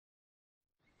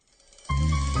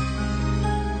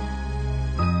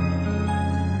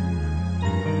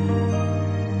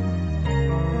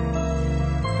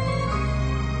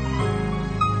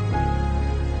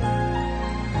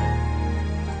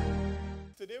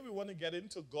we want to get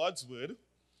into God's Word.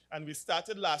 And we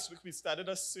started last week, we started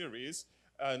a series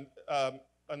on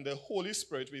the Holy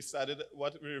Spirit. We started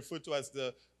what we refer to as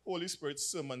the Holy Spirit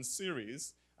Sermon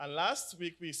Series. And last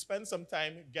week, we spent some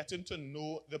time getting to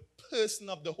know the person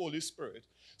of the Holy Spirit.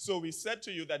 So we said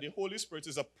to you that the Holy Spirit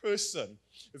is a person.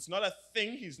 It's not a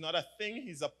thing. He's not a thing.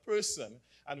 He's a person.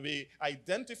 And we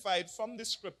identified from the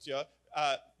scripture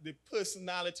the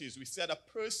personalities. We said a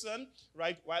person,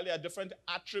 right, while there are different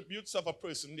attributes of a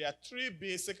person, there are three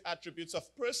basic attributes of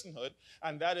personhood,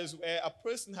 and that is where a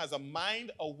person has a mind,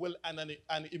 a will,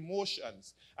 and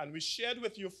emotions. And we shared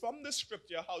with you from the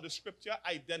scripture how the scripture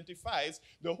identifies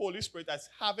the Holy Spirit as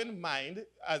having mind,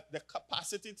 as the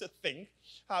capacity to think,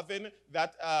 having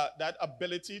that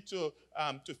ability to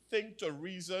think, to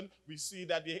reason. We see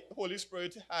that the Holy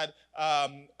Spirit had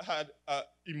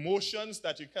emotions,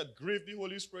 that you can grieve the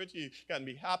Holy Spirit, he can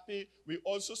be happy. We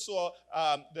also saw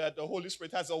that the Holy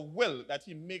Spirit has a will, that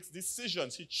he makes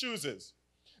decisions, he chooses.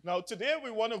 Now today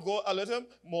we want to go a little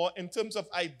more in terms of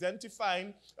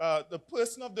identifying the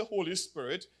person of the Holy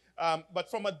Spirit, but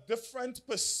from a different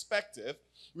perspective.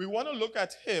 We want to look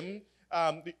at him,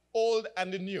 the old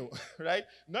and the new, right?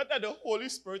 Not that the Holy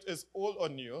Spirit is old or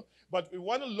new, but we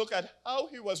want to look at how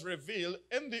he was revealed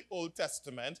in the Old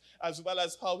Testament as well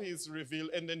as how he is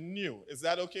revealed in the New. Is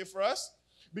that okay for us?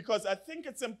 Because I think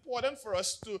it's important for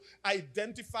us to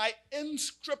identify in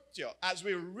Scripture. As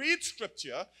we read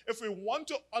Scripture, if we want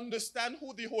to understand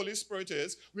who the Holy Spirit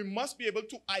is, we must be able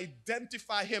to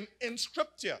identify him in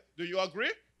Scripture. Do you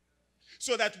agree?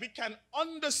 So that we can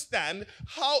understand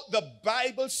how the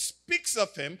Bible speaks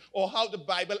of him or how the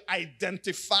Bible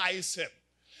identifies him.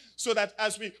 So that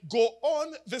as we go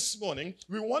on this morning,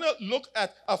 we want to look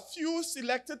at a few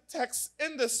selected texts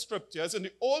in the scriptures, in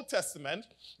the Old Testament,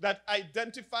 that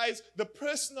identifies the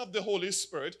person of the Holy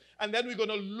Spirit. And then we're going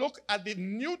to look at the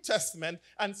New Testament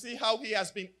and see how he has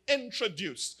been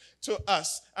introduced to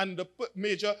us and the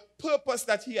major purpose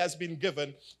that he has been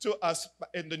given to us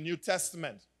in the New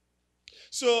Testament.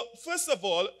 So, first of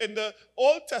all, in the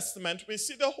Old Testament, we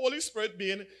see the Holy Spirit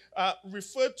being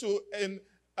referred to in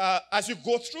as you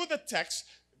go through the text.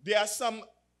 There are some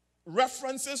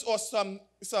references or some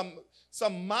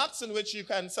marks in which you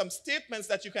can, some statements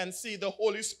that you can see the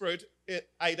Holy Spirit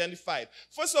identified.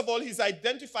 First of all, he's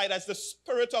identified as the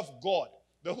Spirit of God.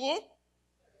 The who?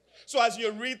 So as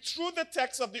you read through the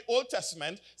text of the Old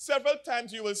Testament, several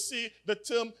times you will see the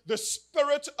term, the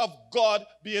Spirit of God,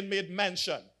 being made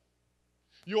mention.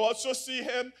 You also see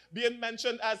him being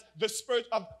mentioned as the Spirit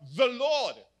of the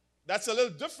Lord. That's a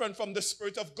little different from the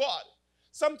Spirit of God.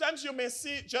 Sometimes you may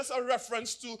see just a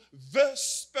reference to the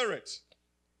Spirit,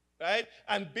 right?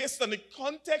 And based on the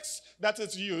context that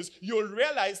is used, you'll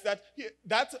realize that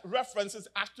that reference is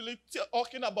actually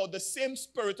talking about the same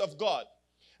Spirit of God.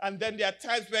 And then there are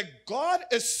times where God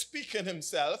is speaking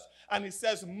himself, and he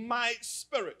says, my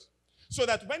Spirit. So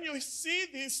that when you see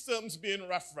these terms being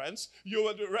referenced, you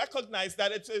will recognize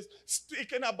that it is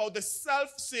speaking about the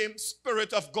self-same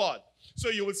Spirit of God. So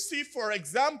you will see, for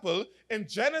example, in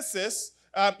Genesis,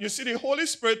 you see the Holy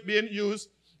Spirit being used,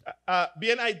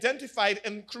 being identified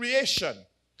in creation.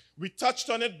 We touched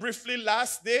on it briefly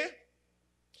last day,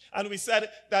 and we said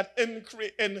that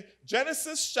in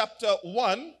Genesis chapter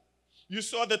 1, you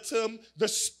saw the term, the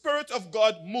Spirit of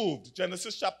God moved.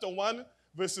 Genesis chapter 1,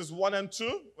 verses 1 and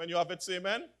 2. When you have it, say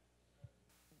amen.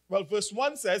 Well, verse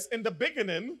 1 says, in the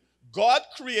beginning, God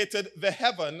created the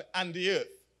heaven and the earth.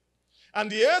 And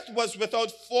the earth was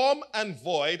without form and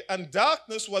void, and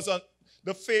darkness was on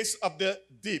the face of the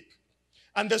deep.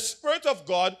 And the Spirit of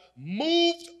God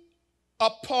moved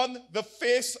upon the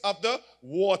face of the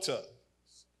water.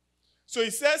 So he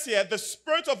says here, the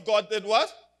Spirit of God did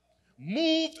what?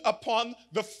 Moved upon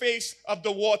the face of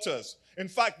the waters. In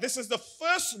fact, this is the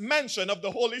first mention of the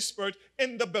Holy Spirit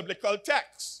in the biblical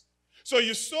text. So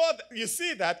you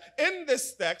see that in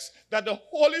this text that the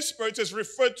Holy Spirit is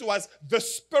referred to as the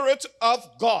Spirit of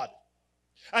God.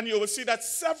 And you will see that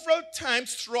several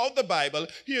times throughout the Bible,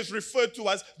 he is referred to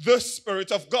as the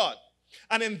Spirit of God.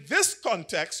 And in this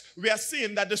context, we are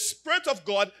seeing that the Spirit of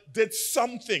God did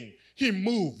something. He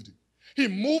moved. He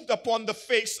moved upon the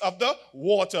face of the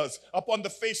waters, upon the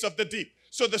face of the deep.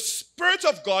 So the Spirit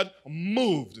of God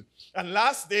moved. And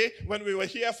last day, when we were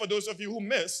here, for those of you who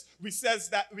missed, we said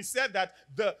that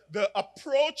the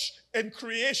approach in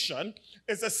creation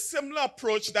is a similar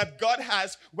approach that God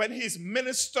has when he's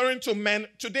ministering to men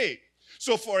today.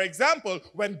 So for example,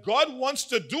 when God wants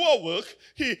to do a work,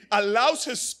 he allows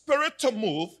his Spirit to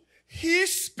move, he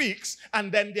speaks,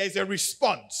 and then there's a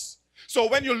response. So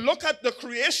when you look at the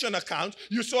creation account,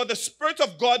 you saw the Spirit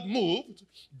of God moved,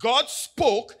 God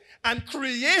spoke, and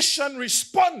creation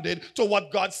responded to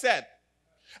what God said.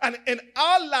 And in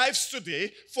our lives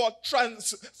today, for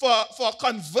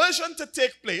conversion to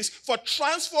take place, for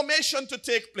transformation to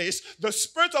take place, the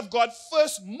Spirit of God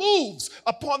first moves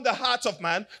upon the heart of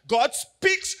man. God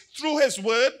speaks through his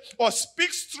word, or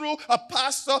speaks through a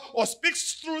pastor, or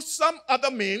speaks through some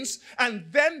other means, and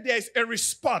then there's a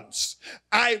response.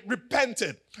 I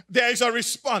repented. There is a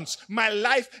response. My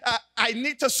life, I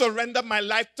need to surrender my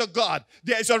life to God.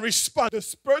 There is a response. The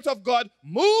Spirit of God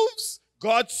moves,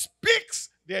 God speaks,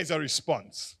 there is a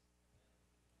response.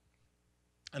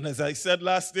 And as I said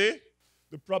last day,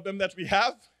 the problem that we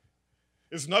have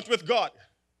is not with God.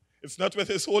 It's not with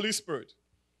his Holy Spirit.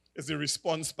 It's the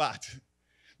response part.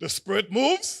 The Spirit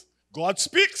moves, God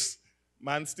speaks,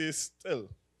 man stays still.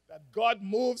 That God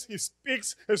moves, he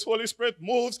speaks, his Holy Spirit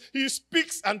moves, he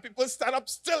speaks, and people stand up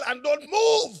still and don't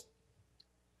move.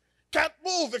 Can't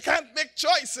move. It can't make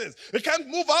choices. It can't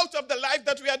move out of the life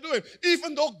that we are doing,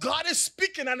 even though God is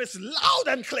speaking and it's loud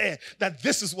and clear that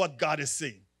this is what God is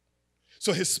saying.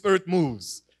 So his Spirit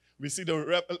moves. We see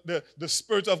the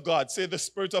Spirit of God. Say the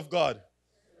Spirit of God.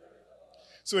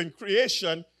 So in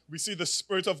creation, we see the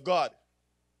Spirit of God.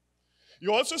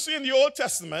 You also see in the Old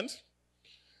Testament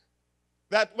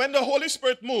that when the Holy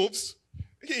Spirit moves,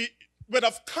 he would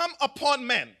have come upon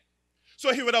men.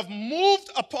 So he would have moved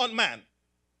upon man.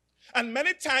 And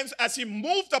many times as he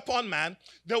moved upon man,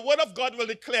 the word of God will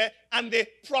declare, and they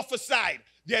prophesied.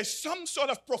 There's some sort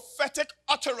of prophetic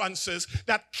utterances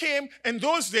that came in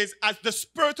those days as the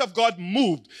Spirit of God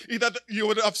moved. Either you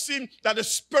would have seen that the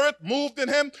Spirit moved in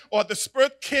him, or the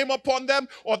Spirit came upon them,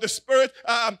 or the Spirit,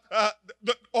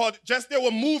 or just they were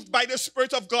moved by the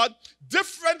Spirit of God.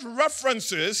 Different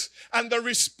references, and the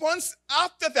response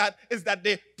after that is that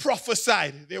they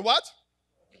prophesied. They what?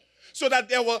 So that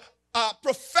there were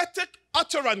prophetic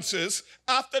utterances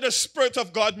after the Spirit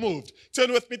of God moved.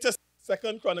 Turn with me to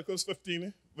 2 Chronicles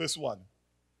 15, verse 1.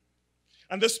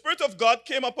 And the Spirit of God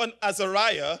came upon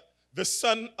Azariah, the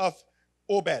son of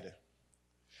Obed.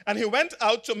 And he went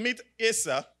out to meet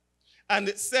Asa, and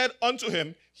said unto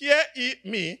him, Hear ye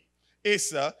me,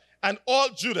 Asa, and all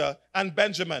Judah and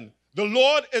Benjamin. The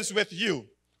Lord is with you,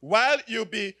 while you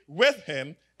be with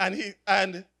him,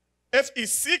 and if ye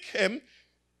seek him,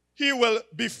 he will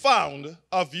be found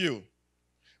of you.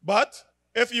 But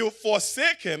if you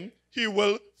forsake him, he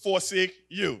will forsake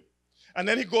you. And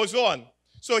then he goes on.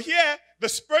 So here, the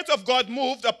Spirit of God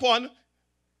moved upon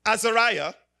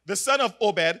Azariah, the son of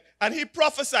Obed, and he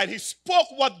prophesied. He spoke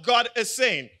what God is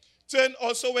saying. Turn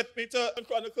also with me to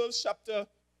Chronicles chapter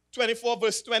 24,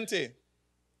 verse 20.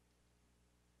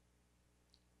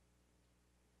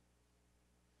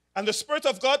 And the Spirit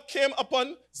of God came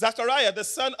upon Zechariah, the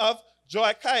son of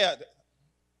Joachiah,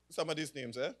 some of these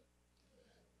names,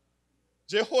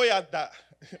 Jehoiada.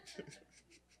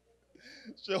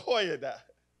 Jehoiada.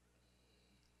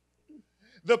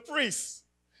 The priest,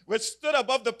 which stood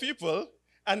above the people,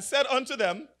 and said unto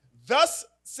them, Thus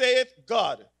saith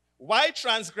God, Why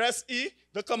transgress ye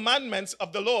the commandments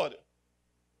of the Lord,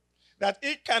 that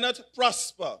ye cannot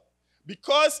prosper?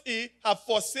 Because ye have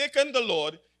forsaken the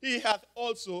Lord, he hath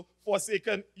also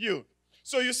forsaken you.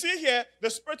 So you see here, the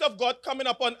Spirit of God coming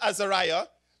upon Azariah,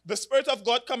 the Spirit of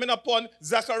God coming upon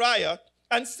Zechariah,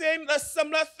 and saying a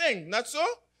similar thing, not so?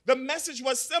 The message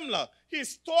was similar.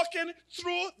 He's talking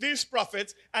through these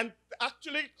prophets and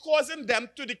actually causing them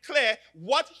to declare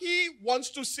what he wants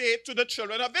to say to the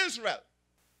children of Israel.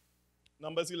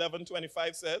 Numbers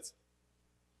 11:25 says,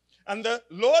 And the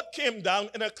Lord came down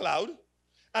in a cloud,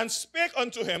 and spake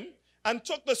unto him, and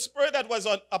took the Spirit that was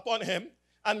upon him,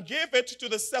 and gave it to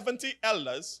the 70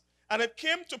 elders. And it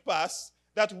came to pass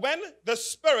that when the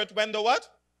Spirit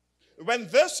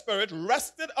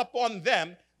rested upon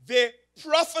them, they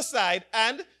prophesied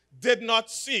and did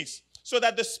not cease. So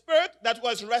that the Spirit that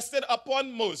was rested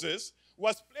upon Moses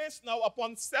was placed now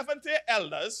upon 70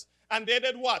 elders, and they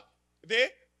did what? They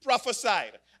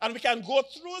prophesied. And we can go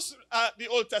through the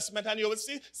Old Testament, and you will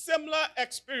see similar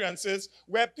experiences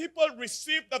where people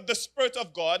received of the Spirit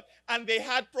of God, and they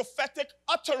had prophetic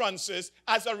utterances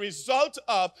as a result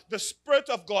of the Spirit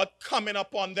of God coming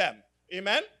upon them.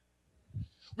 Amen?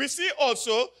 We see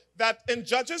also that in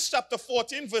Judges chapter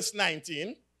 14, verse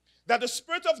 19, that the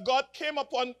Spirit of God came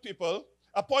upon people,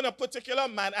 upon a particular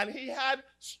man, and he had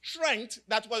strength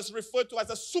that was referred to as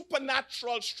a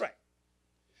supernatural strength.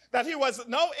 That he was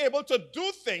now able to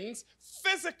do things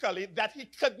physically that he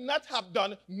could not have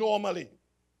done normally.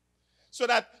 So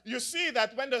that you see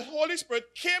that when the Holy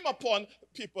Spirit came upon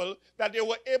people, that they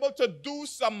were able to do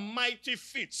some mighty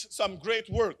feats, some great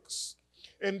works.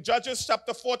 In Judges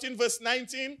chapter 14, verse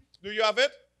 19, do you have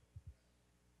it?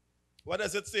 What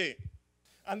does it say?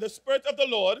 And the Spirit of the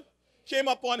Lord came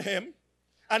upon him,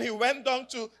 and he went down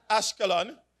to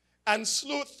Ashkelon and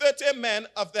slew 30 men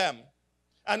of them,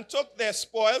 and took their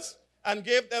spoils and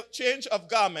gave them change of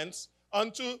garments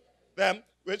unto them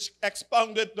which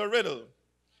expounded the riddle.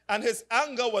 And his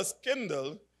anger was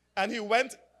kindled, and he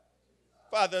went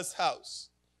father's house.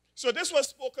 So this was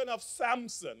spoken of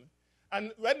Samson.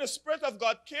 And when the Spirit of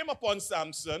God came upon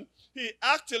Samson, he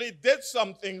actually did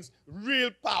some things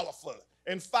real powerful.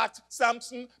 In fact,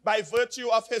 Samson, by virtue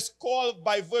of his call,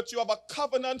 by virtue of a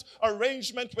covenant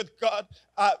arrangement with God,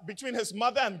 between his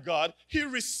mother and God, he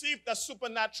received a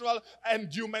supernatural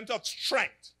endowment of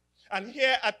strength. And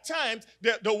here at times,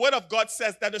 the word of God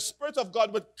says that the Spirit of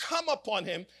God would come upon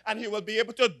him and he will be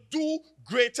able to do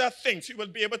greater things. He will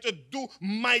be able to do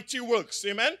mighty works.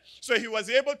 Amen? So he was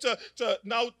able to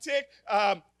now take,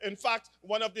 in fact,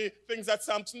 one of the things that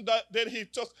Samson did, he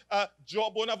took a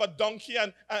jawbone of a donkey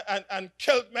and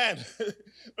killed men.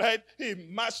 Right? He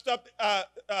mashed up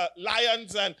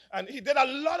lions and he did a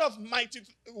lot of mighty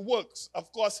works.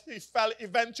 Of course, he fell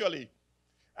eventually.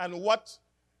 And what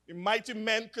the mighty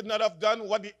men could not have done,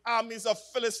 what the armies of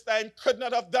Philistine could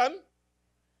not have done,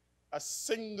 a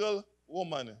single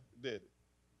woman did.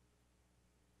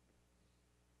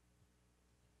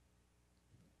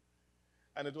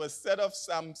 And it was said of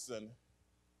Samson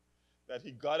that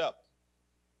he got up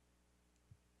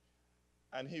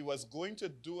and he was going to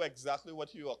do exactly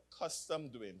what he was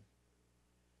accustomed doing,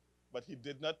 but he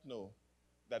did not know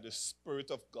that the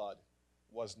Spirit of God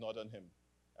was not on him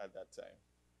at that time.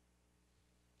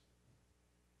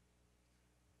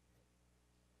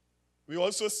 We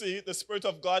also see the Spirit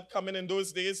of God coming in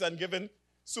those days and giving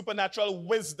supernatural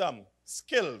wisdom,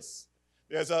 skills.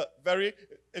 There's a very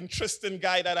interesting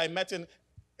guy that I met in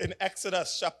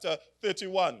Exodus chapter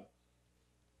 31.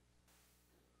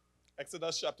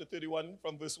 Exodus chapter 31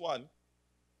 from verse 1.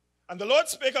 And the Lord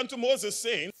spake unto Moses,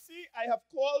 saying, See, I have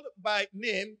called by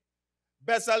name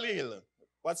Bezalel.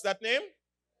 What's that name?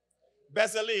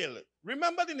 Bezalel.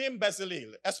 Remember the name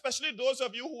Bezalel, especially those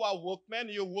of you who are workmen,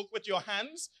 you work with your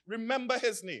hands. Remember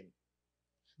his name.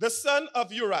 The son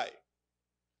of Uri,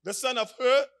 the son of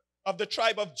Hur of the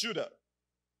tribe of Judah.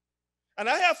 And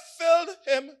I have filled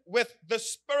him with the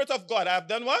Spirit of God. I have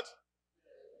done what?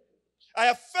 I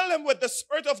have filled him with the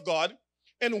Spirit of God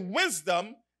in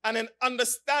wisdom and in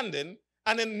understanding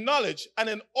and in knowledge and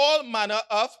in all manner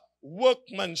of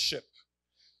workmanship,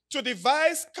 to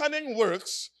devise cunning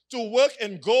works, to work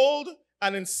in gold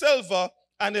and in silver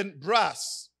and in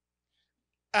brass,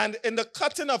 and in the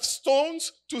cutting of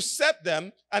stones to set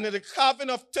them, and in the carving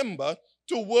of timber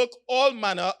to work all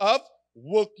manner of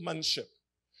workmanship.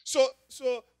 So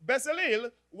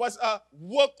Bezalel was a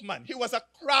workman. He was a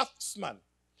craftsman.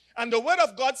 And the word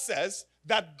of God says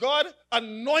that God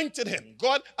anointed him.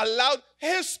 God allowed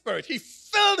his Spirit. He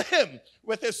filled him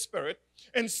with his Spirit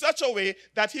in such a way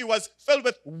that he was filled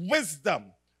with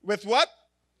wisdom. With what?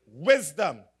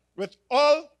 Wisdom. With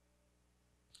all,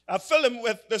 fill him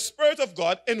with the Spirit of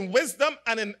God in wisdom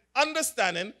and in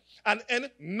understanding and in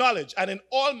knowledge and in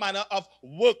all manner of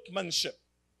workmanship.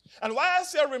 And why I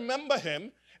say remember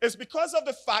him is because of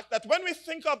the fact that when we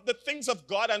think of the things of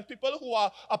God and people who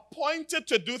are appointed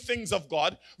to do things of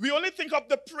God, we only think of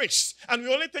the priests and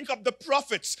we only think of the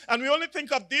prophets and we only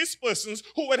think of these persons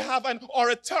who would have an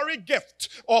oratory gift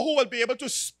or who will be able to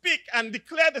speak and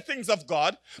declare the things of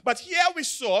God. But here we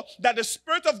saw that the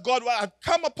Spirit of God had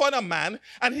come upon a man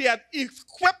and he had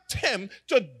equipped him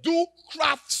to do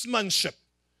craftsmanship,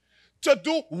 to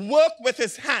do work with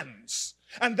his hands.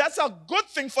 And that's a good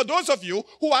thing for those of you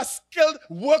who are skilled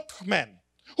workmen,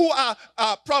 who are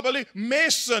probably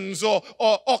masons or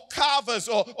carvers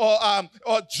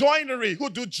or joinery, who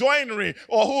do joinery,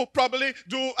 or who probably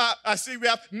do, I see we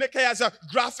have Nick as a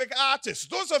graphic artist.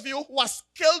 Those of you who are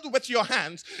skilled with your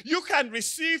hands, you can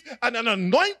receive an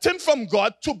anointing from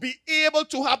God to be able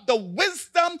to have the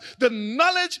wisdom, the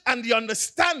knowledge, and the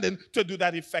understanding to do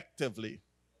that effectively.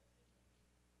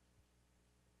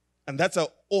 And that's an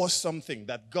awesome thing,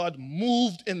 that God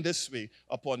moved in this way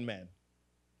upon men.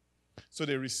 So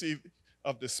they received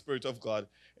of the Spirit of God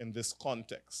in this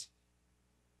context.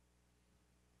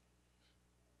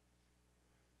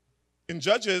 In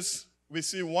Judges, we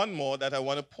see one more that I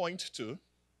want to point to,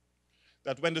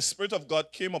 that when the Spirit of God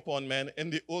came upon men in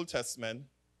the Old Testament,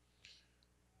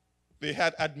 they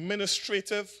had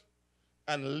administrative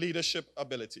and leadership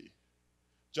ability.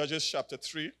 Judges chapter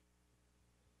 3.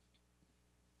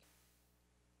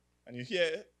 And you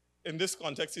hear, in this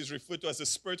context, he's referred to as the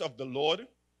Spirit of the Lord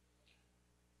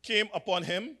came upon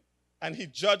him, and he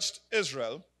judged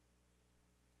Israel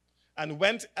and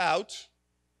went out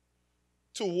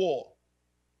to war.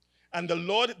 And the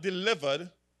Lord delivered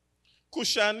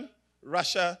Cushan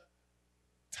Rishathaim.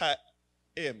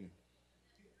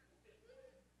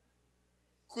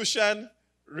 Cushan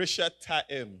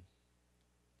Rishathaim,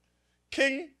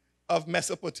 king of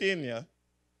Mesopotamia,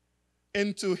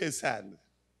 into his hand.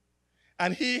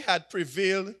 And he had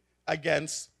prevailed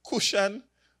against Cushan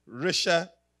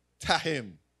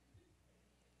Rishathaim.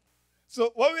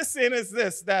 So what we're saying is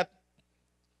this, that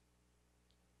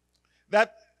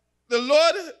the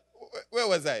Lord, where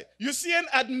was I? You see an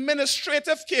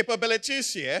administrative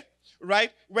capabilities here,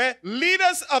 right? Where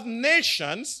leaders of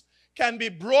nations can be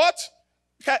brought,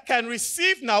 can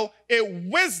receive now a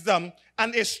wisdom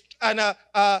and an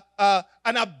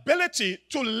ability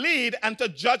to lead and to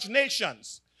judge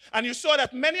nations. And you saw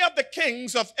that many of the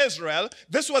kings of Israel,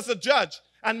 this was the judge,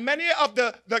 and many of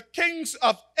the kings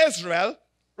of Israel,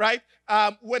 right,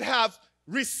 would have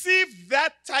received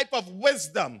that type of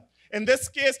wisdom. In this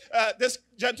case, this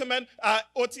gentleman,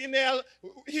 Othniel,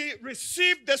 he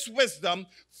received this wisdom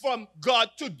from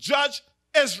God to judge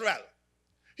Israel.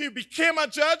 He became a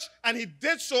judge, and he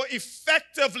did so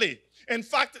effectively. In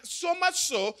fact, so much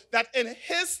so that in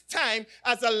his time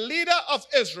as a leader of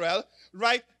Israel,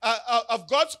 right, of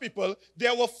God's people,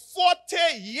 there were 40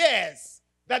 years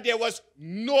that there was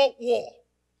no war.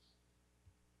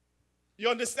 You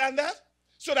understand that?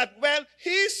 So that when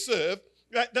he served,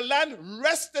 right, the land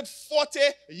rested 40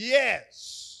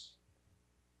 years.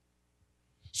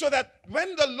 So that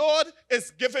when the Lord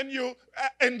is giving you,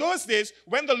 in those days,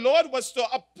 when the Lord was to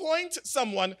appoint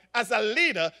someone as a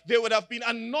leader, they would have been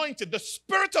anointed. The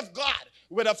Spirit of God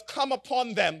would have come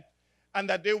upon them, and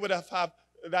that they would have had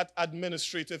that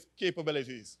administrative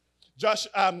capabilities.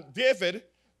 David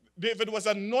was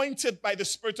anointed by the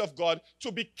Spirit of God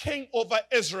to be king over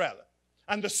Israel.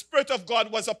 And the Spirit of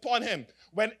God was upon him.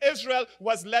 When Israel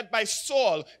was led by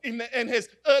Saul in his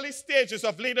early stages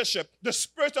of leadership, the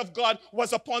Spirit of God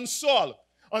was upon Saul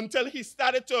until he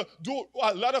started to do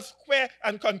a lot of queer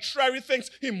and contrary things.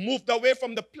 He moved away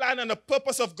from the plan and the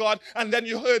purpose of God, and then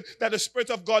you heard that the Spirit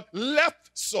of God left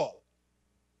Saul.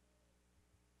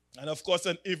 And of course,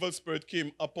 an evil spirit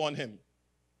came upon him.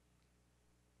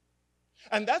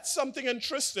 And that's something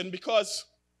interesting, because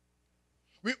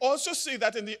we also see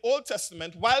that in the Old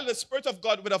Testament, while the Spirit of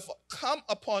God would have come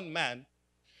upon man,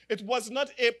 it was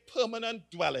not a permanent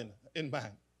dwelling in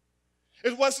man.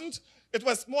 It was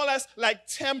more or less like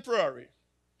temporary.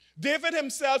 David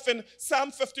himself in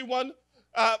Psalm 51,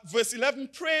 verse 11,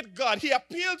 prayed God. He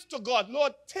appealed to God,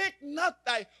 Lord, take not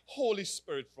thy Holy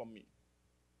Spirit from me.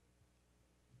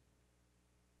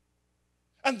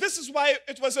 And this is why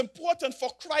it was important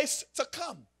for Christ to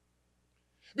come.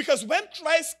 Because when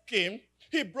Christ came,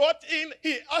 he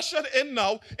ushered in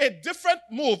now a different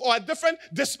move or a different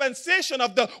dispensation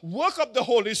of the work of the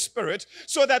Holy Spirit,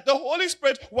 so that the Holy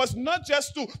Spirit was not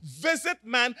just to visit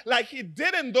man like he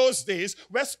did in those days,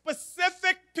 where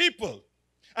specific people,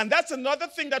 and that's another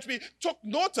thing that we took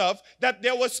note of, that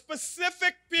there were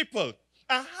specific people,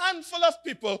 a handful of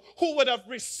people who would have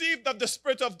received of the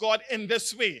Spirit of God in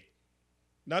this way.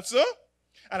 Not so?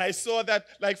 And I saw that,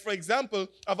 like, for example,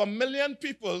 of 1 million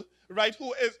people, right,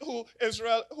 who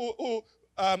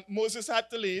Moses had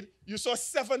to lead, you saw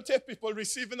 70 people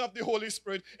receiving of the Holy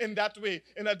Spirit in that way,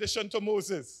 in addition to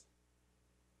Moses.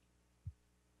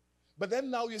 But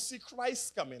then now you see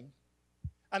Christ coming,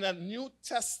 and a new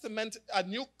testament, a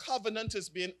new covenant is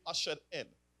being ushered in.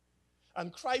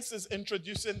 And Christ is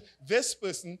introducing this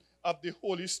person of the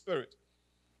Holy Spirit.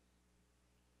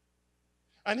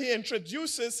 And he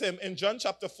introduces him in John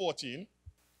chapter 14.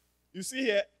 You see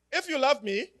here, if you love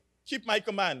me, keep my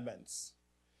commandments.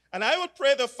 And I will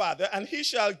pray the Father, and he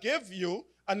shall give you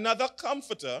another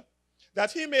comforter,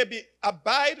 that he may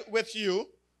abide with you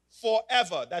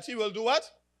forever. That he will do what?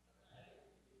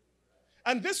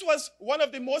 And this was one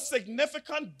of the most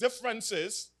significant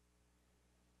differences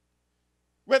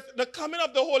with the coming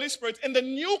of the Holy Spirit in the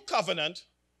new covenant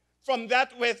from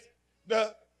that with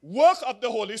the work of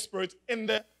the Holy Spirit in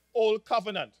the old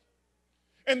covenant.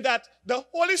 In that the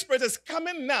Holy Spirit is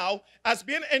coming now as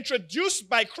being introduced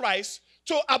by Christ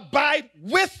to abide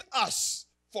with us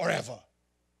forever.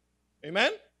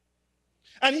 Amen?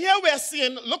 And here we are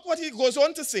seeing, look what he goes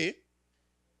on to say,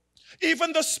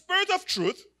 even the Spirit of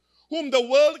truth, whom the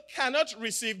world cannot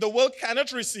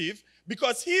receive,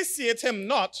 because he seeth him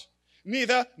not,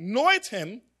 neither knoweth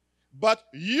him, but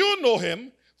you know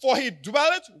him, for he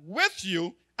dwelleth with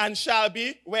you and shall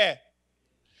be where?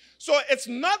 So it's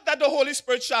not that the Holy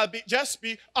Spirit shall just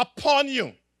be upon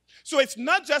you. So it's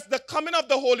not just the coming of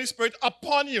the Holy Spirit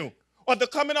upon you or the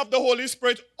coming of the Holy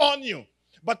Spirit on you.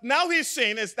 But now he's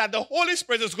saying is that the Holy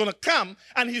Spirit is going to come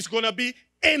and he's going to be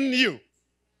in you.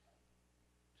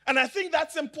 And I think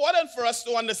that's important for us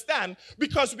to understand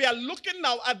because we are looking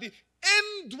now at the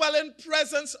indwelling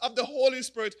presence of the Holy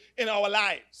Spirit in our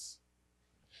lives.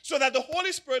 So that the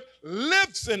Holy Spirit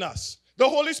lives in us. The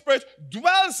Holy Spirit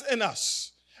dwells in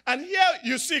us. And here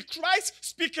you see Christ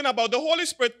speaking about the Holy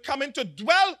Spirit coming to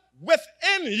dwell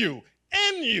within you,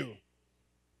 in you.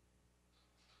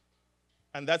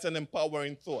 And that's an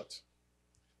empowering thought,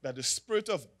 that the Spirit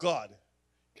of God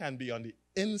can be on the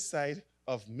inside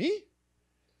of me.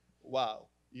 Wow,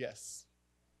 yes.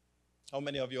 How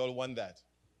many of you all want that?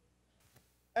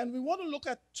 And we want to look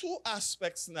at two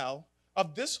aspects now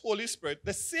of this Holy Spirit,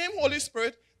 the same Holy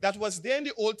Spirit that was there in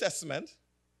the Old Testament,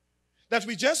 that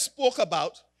we just spoke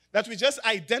about, that we just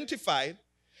identified.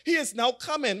 He is now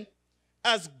coming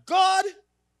as God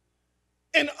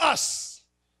in us.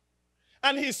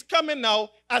 And he's coming now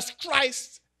as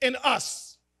Christ in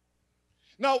us.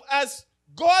 Now, as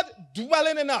God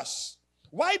dwelling in us,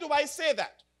 why do I say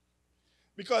that?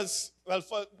 Because, well,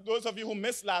 for those of you who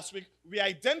missed last week, we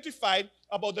identified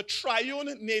about the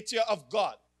triune nature of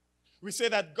God. We say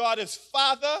that God is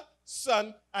Father,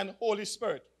 Son, and Holy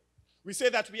Spirit. We say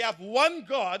that we have one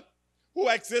God who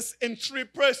exists in three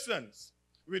persons.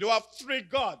 We don't have three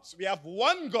gods. We have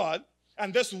one God,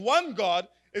 and this one God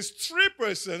is three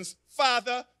persons,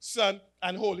 Father, Son,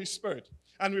 and Holy Spirit.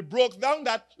 And we broke down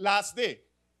that last day.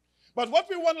 But what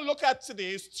we want to look at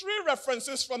today is three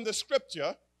references from the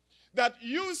scripture that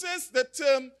uses the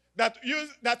term,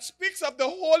 that speaks of the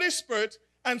Holy Spirit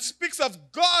and speaks of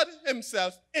God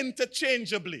himself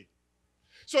interchangeably.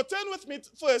 So turn with me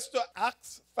first to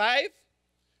Acts 5,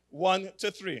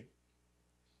 1-3.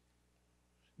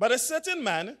 But a certain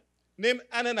man named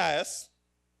Ananias,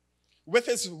 with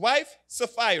his wife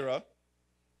Sapphira,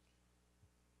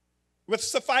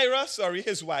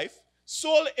 his wife,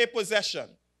 sold a possession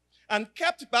and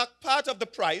kept back part of the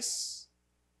price,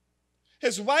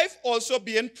 his wife also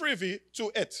being privy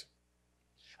to it,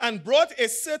 and brought a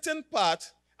certain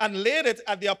part and laid it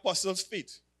at the apostles'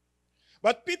 feet.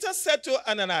 But Peter said to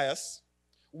Ananias,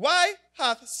 why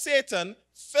hath Satan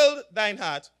filled thine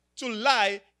heart to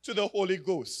lie to the Holy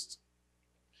Ghost,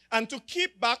 and to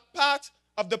keep back part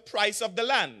of the price of the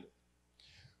land?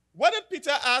 What did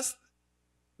Peter ask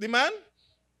the man?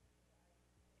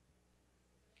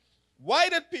 Why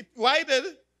did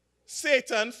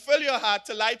Satan fill your heart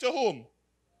to lie to whom?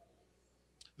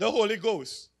 The Holy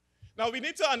Ghost. Now we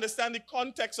need to understand the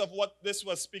context of what this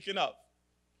was speaking of.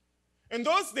 In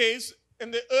those days,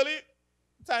 in the early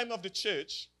time of the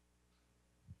church,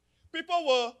 people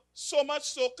were so much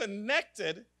so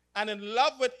connected and in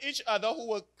love with each other who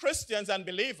were Christians and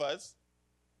believers,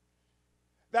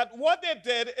 that what they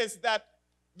did is that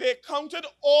they counted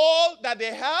all that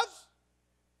they have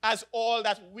as all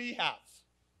that we have.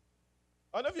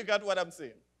 I don't know if you got what I'm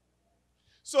saying.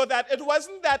 So that it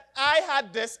wasn't that I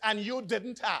had this and you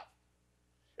didn't have.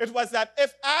 It was that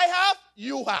if I have,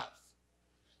 you have.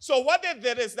 So what they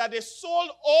did is that they sold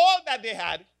all that they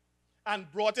had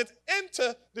and brought it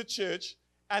into the church,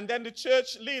 and then the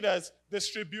church leaders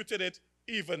distributed it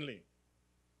evenly.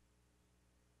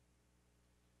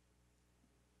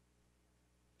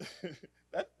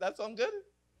 that sound good?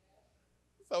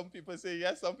 Some people say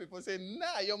yes, some people say,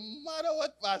 nah, you're mad or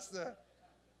what, Pastor?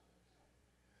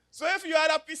 So if you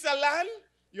had a piece of land,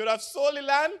 you would have sold the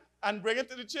land and bring it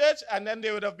to the church, and then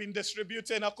they would have been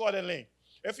distributing accordingly.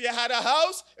 If you had a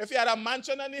house, if you had a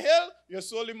mansion on the hill, you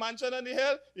sold the mansion on the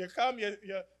hill, you come,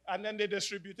 and then they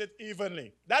distribute it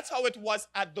evenly. That's how it was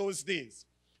at those days.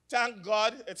 Thank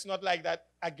God it's not like that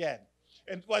again.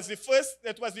 It was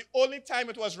the only time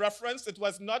it was referenced. It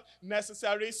was not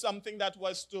necessarily something that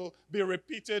was to be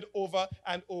repeated over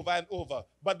and over and over.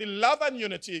 But the love and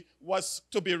unity was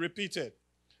to be repeated.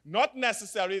 Not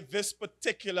necessarily this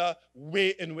particular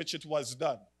way in which it was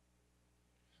done.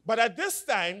 But at this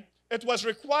time, it was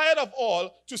required of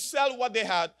all to sell what they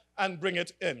had and bring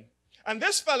it in. And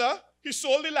this fella, he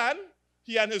sold the land.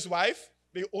 He and his wife,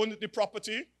 they owned the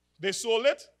property. They sold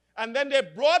it. And then they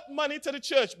brought money to the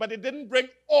church, but they didn't bring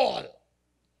all.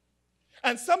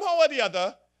 And somehow or the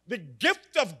other, the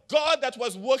gift of God that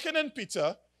was working in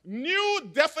Peter knew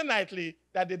definitely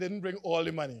that they didn't bring all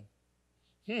the money.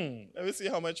 Let me see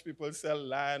how much people sell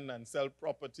land and sell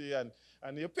property, and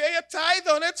you pay your tithe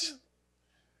on it,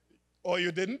 or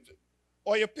you didn't,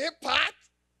 or you pay part.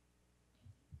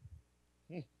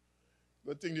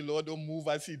 Good thing the Lord don't move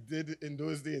as he did in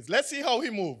those days. Let's see how he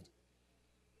moved.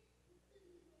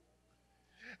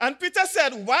 And Peter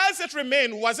said, whilst it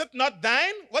remained, was it not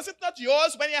thine? Was it not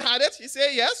yours when you had it? He said,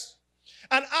 yes.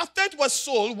 And after it was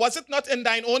sold, was it not in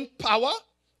thine own power?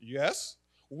 Yes.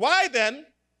 Why then,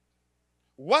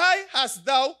 why hast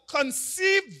thou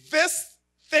conceived this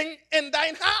thing in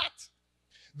thine heart.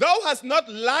 Thou hast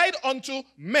not lied unto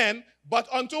men, but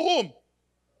unto whom?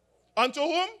 Unto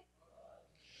whom?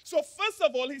 So first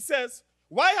of all, he says,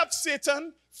 why have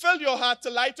Satan filled your heart to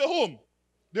lie to whom?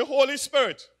 The Holy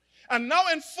Spirit. And now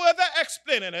in further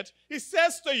explaining it, he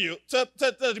says to you, to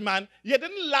the man, you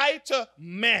didn't lie to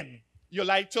men, you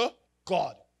lied to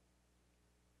God.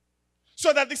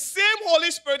 So that the same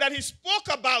Holy Spirit that he spoke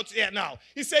about here now,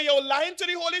 he said you're lying to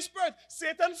the Holy Spirit.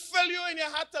 Satan filled you in your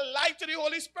heart to lie to the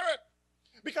Holy Spirit.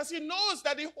 Because he knows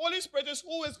that the Holy Spirit is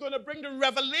who is going to bring the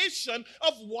revelation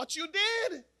of what you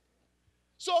did.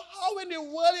 So how in the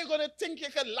world are you going to think you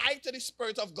can lie to the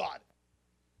Spirit of God?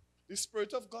 The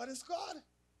Spirit of God is God.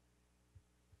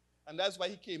 And that's why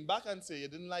he came back and said, you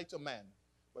didn't lie to man,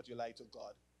 but you lied to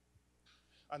God.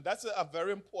 And that's a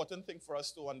very important thing for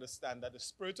us to understand, that the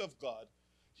Spirit of God,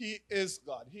 he is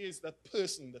God. He is the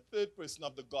person, the third person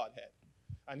of the Godhead.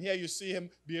 And here you see him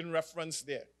being referenced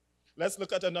there. Let's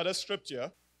look at another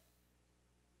scripture.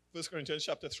 1 Corinthians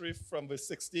chapter 3 from verse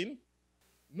 16.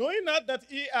 Know ye not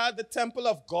that ye are the temple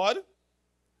of God,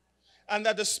 and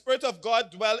that the Spirit of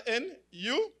God dwell in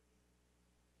you?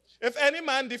 If any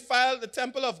man defile the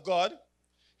temple of God,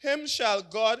 him shall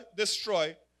God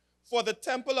destroy. For the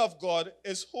temple of God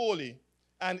is holy,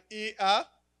 and ye are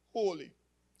holy.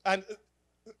 And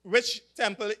which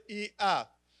temple ye are?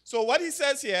 So what he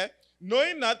says here,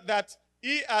 knowing not that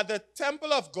ye are the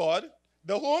temple of God,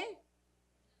 the whom?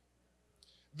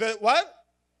 The what?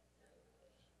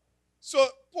 So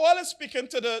Paul is speaking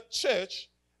to the church,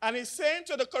 and he's saying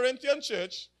to the Corinthian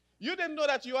church, you didn't know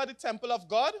that you are the temple of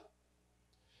God?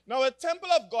 Now, a temple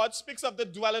of God speaks of the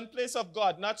dwelling place of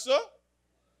God, not so?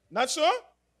 Not so?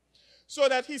 So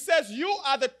that he says you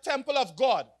are the temple of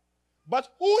God. But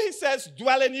who, he says,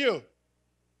 dwell in you?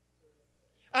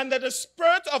 And that the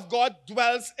Spirit of God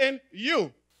dwells in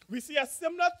you. We see a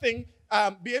similar thing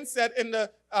being said in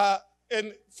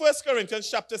 1 Corinthians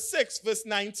chapter 6, verse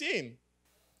 19.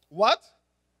 What?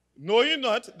 Know you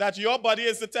not that your body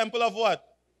is the temple of what?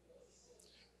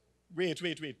 Wait.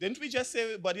 Didn't we just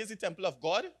say body is the temple of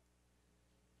God?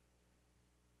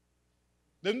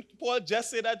 Didn't Paul just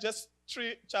say that just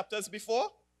 3 chapters before?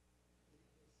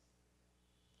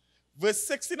 Verse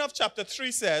 16 of chapter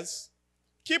 3 says,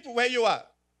 keep where you are.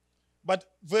 But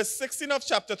verse 16 of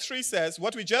chapter 3 says,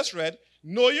 what we just read,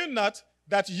 know you not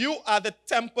that you are the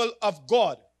temple of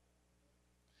God?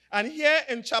 And here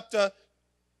in chapter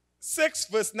 6,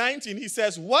 verse 19, he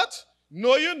says, what?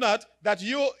 Know you not that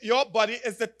your body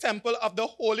is the temple of the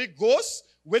Holy Ghost,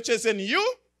 which is in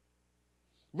you,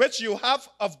 which you have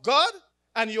of God,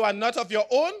 and you are not of your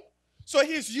own? So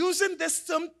he's using this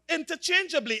term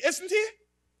interchangeably, isn't he?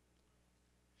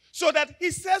 So that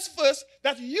he says first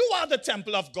that you are the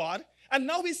temple of God, and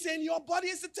now he's saying your body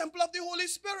is the temple of the Holy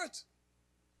Spirit.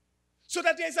 So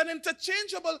that there's an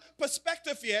interchangeable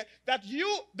perspective here that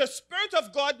you, the Spirit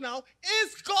of God now,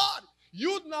 is God.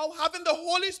 You now having the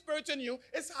Holy Spirit in you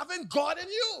is having God in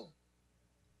you.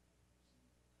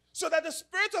 So that the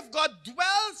Spirit of God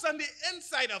dwells on the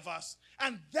inside of us.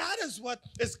 And that is what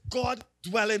is God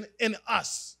dwelling in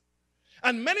us.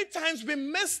 And many times we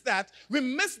miss that. We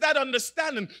miss that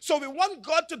understanding. So we want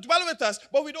God to dwell with us,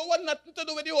 but we don't want nothing to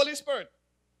do with the Holy Spirit.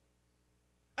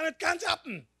 And it can't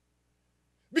happen.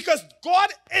 Because God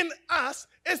in us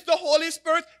is the Holy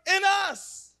Spirit in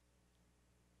us.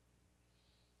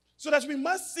 So that we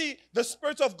must see the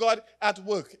Spirit of God at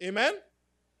work. Amen?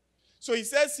 So he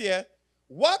says here,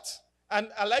 what? And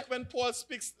I like when Paul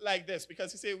speaks like this,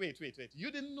 because he says, wait.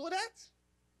 You didn't know that?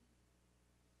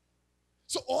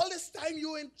 So all this time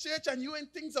you were in church and you were in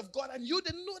things of God and you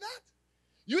didn't know that?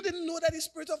 You didn't know that the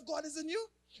Spirit of God is in you?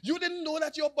 You didn't know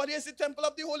that your body is the temple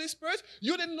of the Holy Spirit?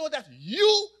 You didn't know that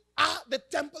you are the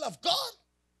temple of God?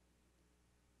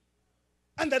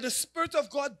 And that the Spirit of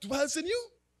God dwells in you?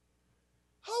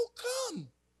 How come?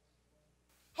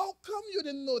 How come you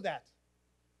didn't know that?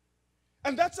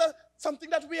 And that's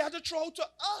something that we had to throw to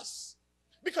us.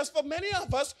 Because for many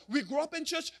of us, we grew up in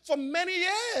church for many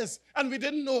years, and we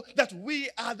didn't know that we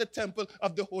are the temple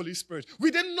of the Holy Spirit. We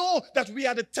didn't know that we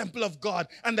are the temple of God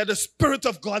and that the Spirit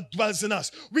of God dwells in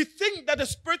us. We think that the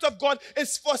Spirit of God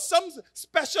is for some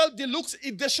special deluxe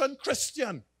edition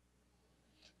Christian.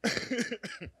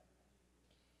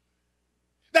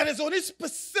 That is only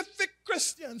specific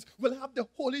Christians will have the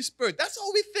Holy Spirit. That's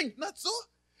how we think, not so?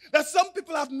 That some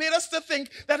people have made us to think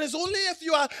that it's only if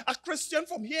you are a Christian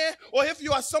from here, or if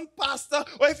you are some pastor,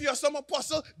 or if you are some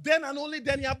apostle, then and only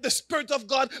then you have the Spirit of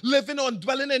God living or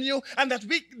dwelling in you, and that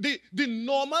the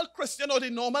normal Christian or the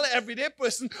normal everyday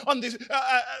person on this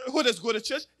who does go to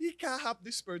church, he can't have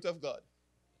the Spirit of God.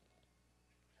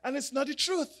 And it's not the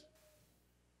truth.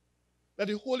 that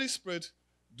the Holy Spirit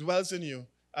dwells in you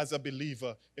as a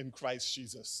believer in Christ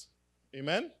Jesus.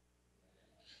 Amen?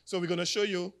 So we're going to show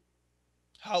you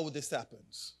how this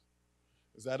happens.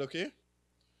 Is that okay?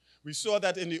 We saw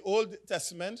that in the Old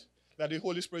Testament, that the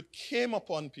Holy Spirit came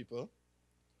upon people.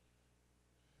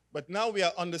 But now we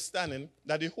are understanding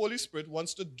that the Holy Spirit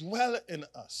wants to dwell in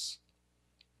us.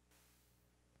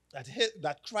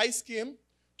 That Christ came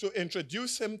to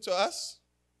introduce him to us.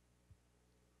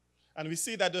 And we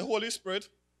see that the Holy Spirit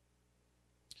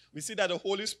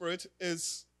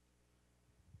is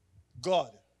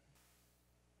God.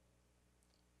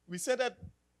 We said that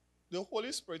the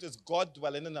Holy Spirit is God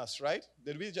dwelling in us, right?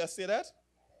 Did we just say that?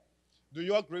 Do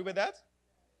you agree with that?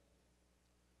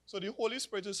 So the Holy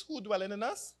Spirit is who dwelling in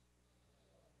us?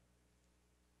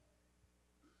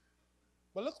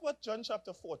 But look what John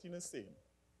chapter 14 is saying.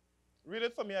 Read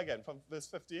it for me again from verse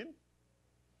 15.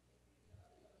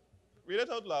 Read it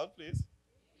out loud, please.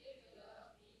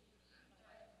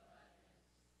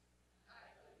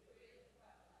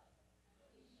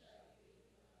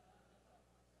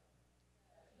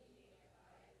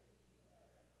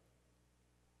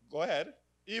 Go ahead.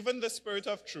 Even the Spirit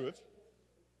of truth.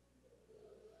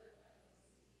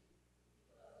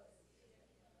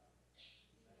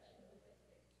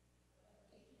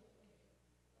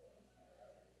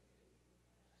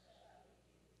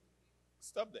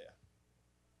 Stop there.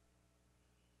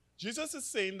 Jesus is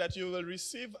saying that you will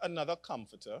receive another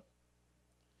comforter.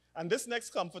 And this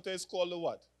next comforter is called the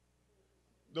what?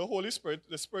 The Holy Spirit,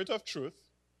 the Spirit of truth.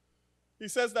 He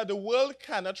says that the world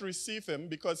cannot receive him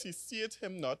because he seeth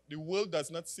him not. The world does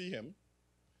not see him,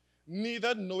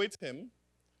 neither knoweth him,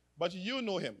 but you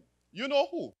know him. You know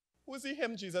who? Who is the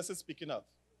him Jesus is speaking of?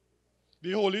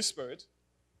 The Holy Spirit.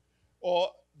 Or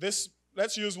this,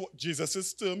 let's use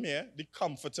Jesus' term here, the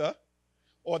Comforter,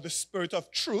 or the Spirit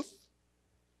of truth.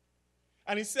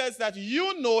 And he says that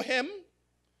you know him,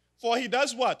 for he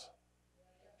does what?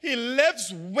 He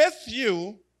lives with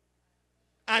you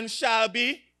and shall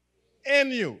be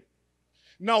in you.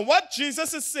 Now, what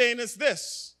Jesus is saying is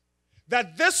this,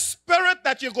 that this Spirit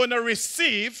that you're going to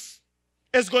receive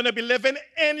is going to be living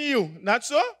in you. Not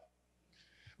so?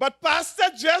 But Pastor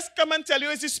just come and tell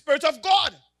you it's the Spirit of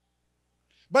God.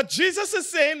 But Jesus is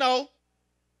saying now,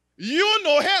 you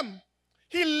know him.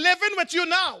 He's living with you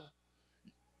now.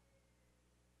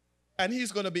 And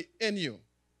he's going to be in you.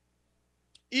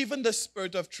 Even the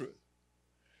Spirit of truth.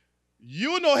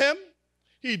 You know him.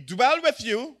 He dwells with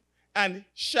you and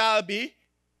shall be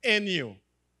in you.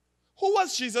 Who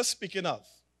was Jesus speaking of?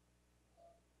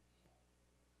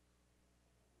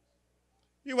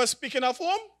 He was speaking of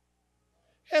whom?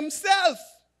 Himself.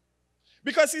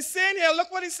 Because he's saying here, look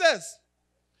what he says.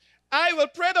 I will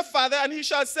pray the Father, and he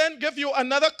shall give you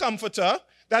another comforter,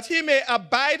 that he may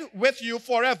abide with you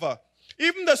forever.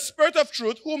 Even the Spirit of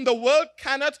truth, whom the world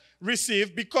cannot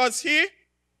receive, because it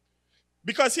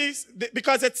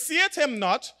seeth him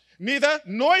not, neither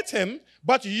knoweth him,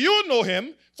 but you know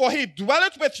him, for he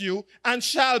dwelleth with you, and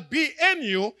shall be in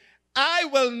you. I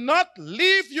will not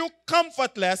leave you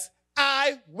comfortless.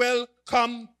 I will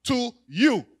come to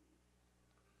you.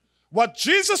 What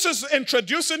Jesus is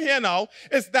introducing here now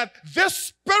is that this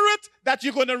Spirit that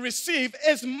you're going to receive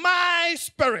is my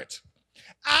Spirit.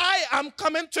 I am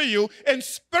coming to you in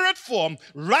spirit form.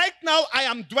 Right now, I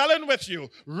am dwelling with you.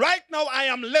 Right now, I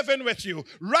am living with you.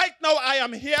 Right now, I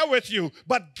am here with you.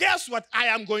 But guess what? I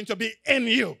am going to be in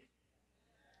you.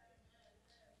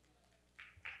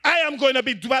 I am going to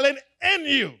be dwelling in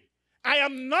you. I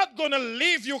am not going to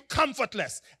leave you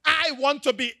comfortless. I want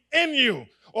to be in you.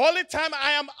 All the time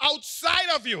I am outside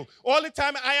of you. All the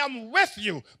time I am with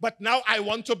you. But now I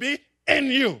want to be in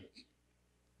you.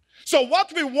 So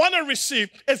what we want to receive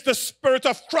is the Spirit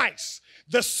of Christ.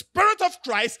 The Spirit of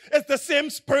Christ is the same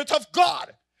Spirit of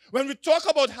God. When we talk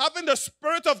about having the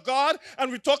Spirit of God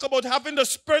and we talk about having the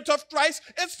Spirit of Christ,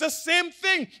 it's the same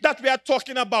thing that we are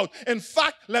talking about. In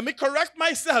fact, let me correct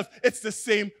myself. It's the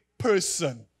same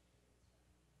person.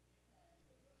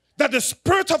 That the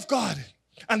Spirit of God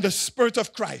and the Spirit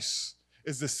of Christ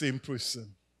is the same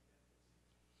person.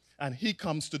 And he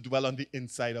comes to dwell on the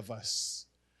inside of us.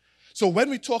 So when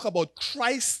we talk about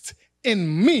Christ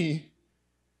in me,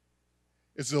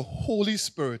 it's the Holy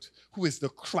Spirit who is the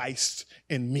Christ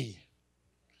in me.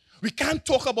 We can't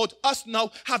talk about us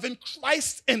now having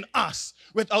Christ in us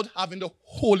without having the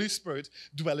Holy Spirit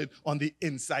dwelling on the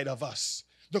inside of us.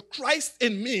 The Christ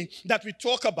in me that we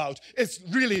talk about is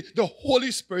really the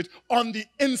Holy Spirit on the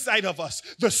inside of us.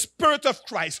 The Spirit of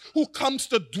Christ who comes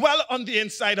to dwell on the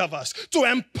inside of us, to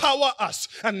empower us.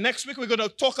 And next week we're going to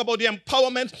talk about the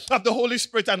empowerment of the Holy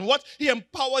Spirit and what he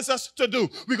empowers us to do.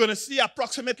 We're going to see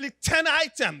approximately 10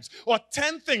 items or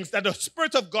 10 things that the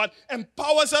Spirit of God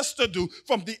empowers us to do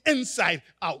from the inside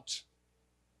out.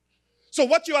 So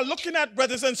what you are looking at,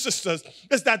 brothers and sisters,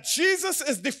 is that Jesus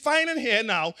is defining here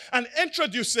now and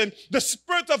introducing the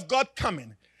Spirit of God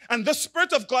coming. And the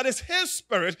Spirit of God is his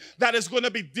Spirit that is going to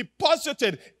be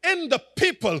deposited in the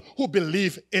people who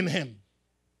believe in him.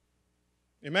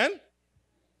 Amen?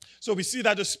 So we see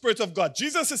that the Spirit of God,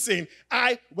 Jesus is saying,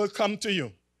 I will come to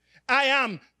you. I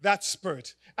am that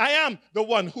Spirit. I am the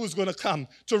one who's going to come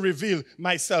to reveal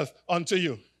myself unto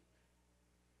you.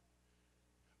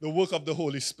 The work of the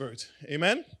Holy Spirit.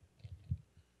 Amen?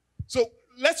 So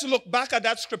let's look back at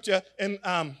that scripture in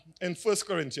 1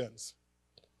 Corinthians.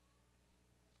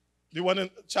 The one in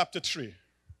chapter 3.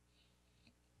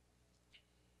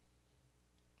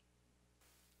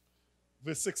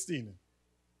 Verse 16.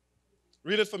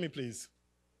 Read it for me, please.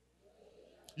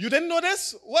 You didn't know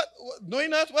this? What? Knowing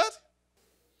that what?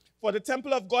 For the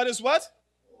temple of God is what?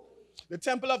 The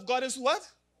temple of God is what?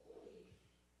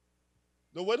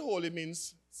 The word holy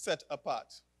means set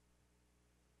apart.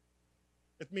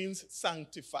 It means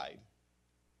sanctified.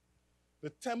 The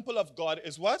temple of God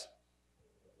is what?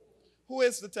 Who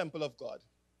is the temple of God?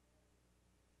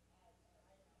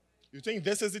 You think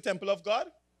this is the temple of God?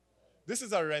 This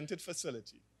is a rented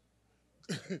facility.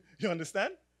 You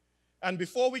understand? And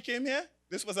before we came here,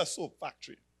 this was a soap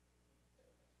factory.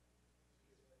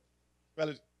 Well,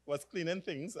 it was cleaning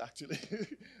things, actually.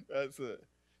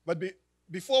 But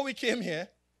before we came here,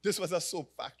 this was a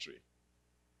soap factory.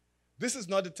 This is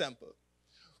not the temple.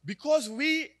 Because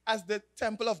we, as the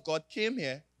temple of God, came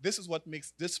here, this is what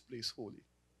makes this place holy.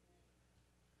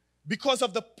 Because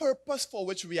of the purpose for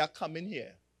which we are coming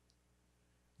here,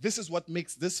 this is what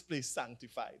makes this place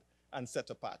sanctified and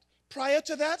set apart. Prior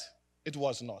to that, it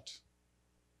was not.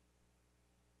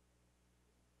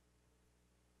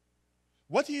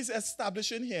 What he's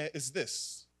establishing here is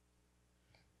this,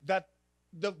 that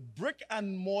the brick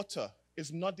and mortar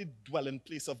is not the dwelling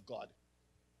place of God.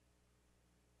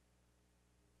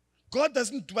 God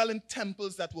doesn't dwell in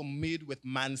temples that were made with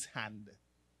man's hand.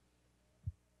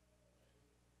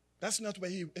 That's not where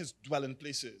his dwelling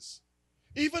place is.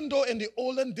 Even though in the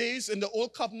olden days, in the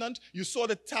old covenant, you saw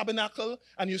the tabernacle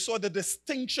and you saw the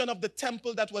distinction of the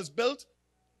temple that was built,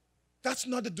 that's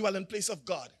not the dwelling place of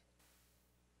God.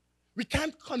 We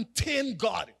can't contain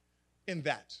God in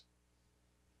that.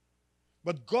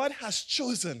 But God has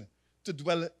chosen to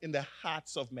dwell in the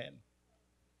hearts of men.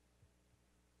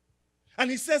 And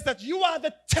he says that you are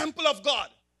the temple of God.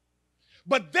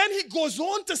 But then he goes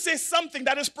on to say something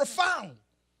that is profound.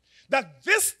 That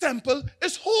this temple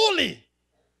is holy.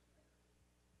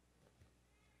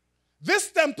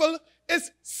 This temple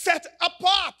is set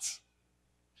apart.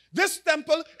 This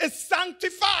temple is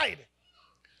sanctified.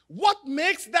 What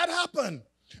makes that happen?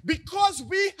 Because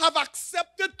we have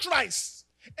accepted Christ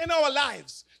in our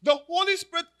lives. The Holy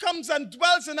Spirit comes and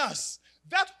dwells in us.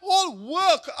 That whole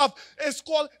work is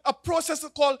called a process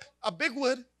called, a big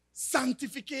word,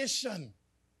 sanctification.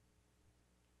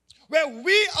 Where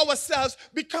we ourselves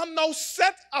become now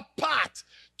set apart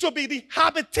to be the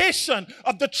habitation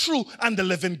of the true and the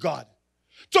living God.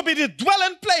 To be the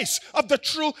dwelling place of the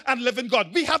true and living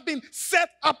God. We have been set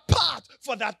apart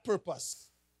for that purpose.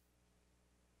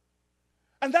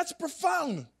 And that's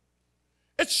profound.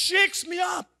 It shakes me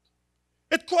up.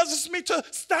 It causes me to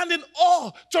stand in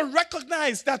awe, to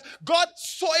recognize that God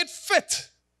saw it fit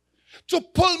to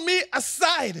pull me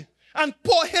aside and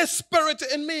pour his Spirit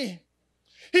in me.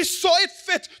 He saw it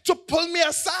fit to pull me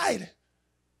aside,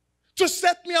 to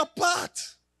set me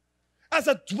apart as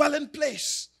a dwelling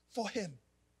place for him.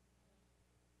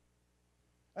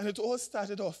 And it all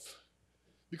started off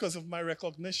because of my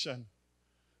recognition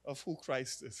of who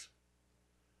Christ is.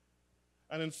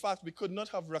 And in fact, we could not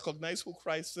have recognized who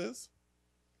Christ is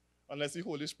unless the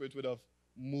Holy Spirit would have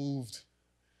moved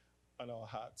on our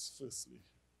hearts, firstly.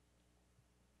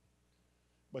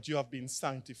 But you have been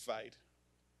sanctified.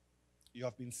 You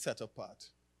have been set apart.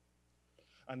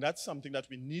 And that's something that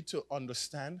we need to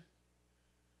understand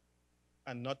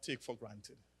and not take for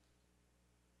granted.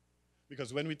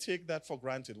 Because when we take that for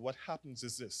granted, what happens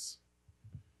is this,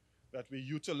 that we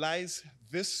utilize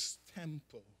this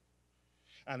temple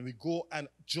and we go and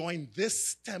join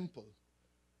this temple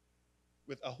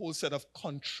with a whole set of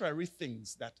contrary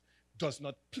things that does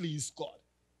not please God.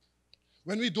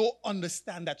 When we don't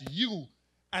understand that you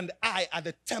and I are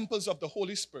the temples of the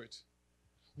Holy Spirit,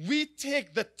 we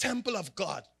take the temple of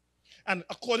God, and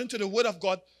according to the word of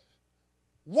God,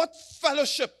 what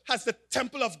fellowship has the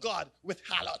temple of God with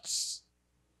harlots?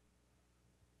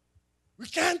 We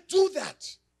can't do that.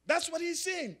 That's what he's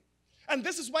saying. And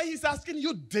this is why he's asking,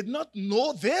 you did not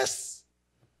know this?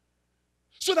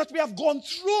 So that we have gone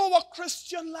through our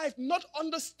Christian life not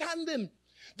understanding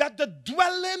that the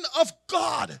dwelling of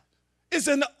God is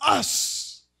in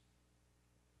us.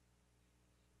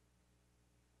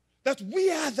 That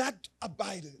we are that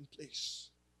abiding place.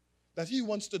 That he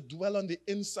wants to dwell on the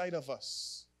inside of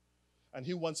us. And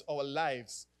he wants our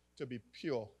lives to be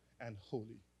pure and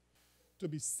holy. To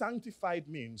be sanctified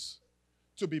means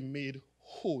to be made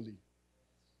holy.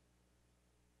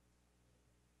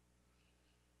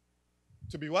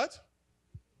 To be what?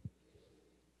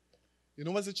 You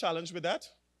know what's the challenge with that?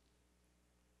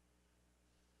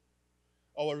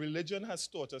 Our religion has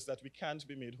taught us that we can't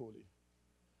be made holy.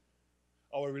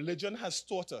 Our religion has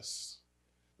taught us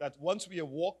that once we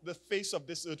walk the face of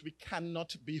this earth, we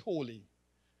cannot be holy.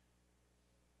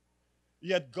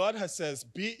 Yet God has says,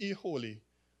 be ye holy,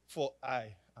 for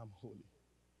I am holy.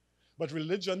 But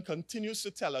religion continues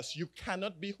to tell us you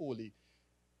cannot be holy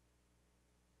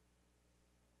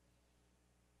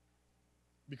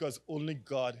because only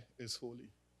God is holy.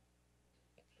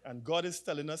 And God is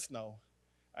telling us now,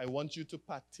 I want you to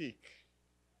partake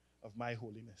of my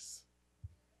holiness.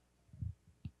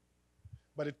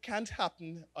 But it can't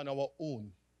happen on our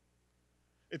own.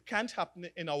 It can't happen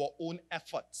in our own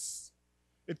efforts.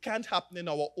 It can't happen in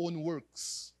our own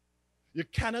works. You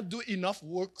cannot do enough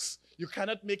works. You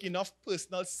cannot make enough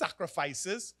personal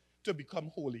sacrifices to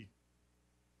become holy.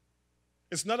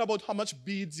 It's not about how much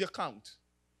beads you count.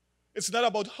 It's not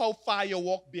about how far you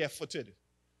walk barefooted.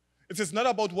 It is not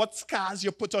about what scars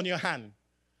you put on your hand,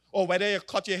 or whether you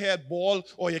cut your hair bald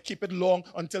or you keep it long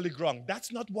until the ground.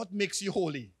 That's not what makes you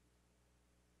holy.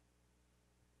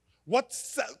 What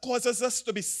causes us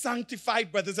to be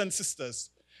sanctified, brothers and sisters,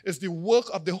 is the work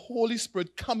of the Holy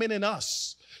Spirit coming in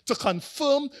us to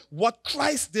confirm what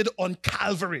Christ did on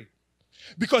Calvary.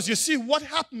 Because you see, what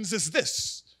happens is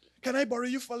this. Can I borrow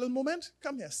you for a little moment?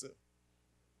 Come here, sir.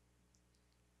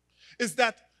 Is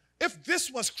that if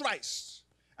this was Christ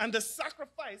and the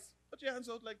sacrifice, put your hands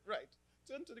out like right,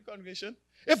 turn to the congregation.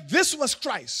 If this was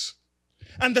Christ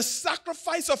and the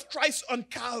sacrifice of Christ on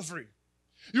Calvary,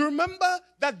 you remember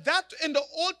that in the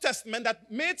Old Testament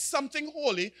that made something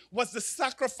holy was the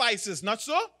sacrifices, not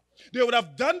so? They would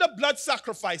have done the blood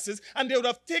sacrifices and they would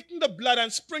have taken the blood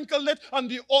and sprinkled it on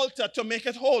the altar to make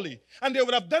it holy. And they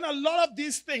would have done a lot of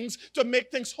these things to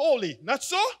make things holy, not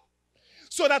so?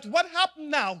 So that what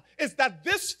happened now is that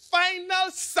this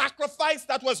final sacrifice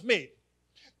that was made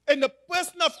in the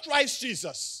person of Christ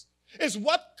Jesus is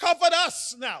what covered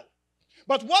us now.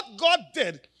 But what God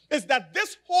did is that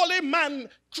this holy man,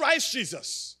 Christ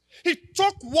Jesus, he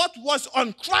took what was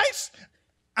on Christ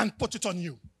and put it on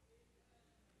you.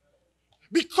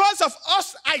 Because of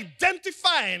us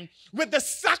identifying with the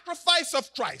sacrifice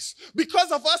of Christ, because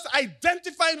of us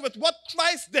identifying with what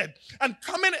Christ did and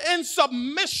coming in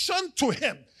submission to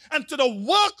him and to the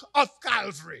work of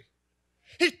Calvary,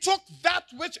 he took that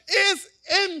which is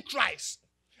in Christ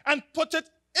and put it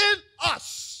in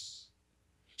us,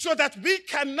 so that we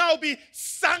can now be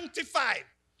sanctified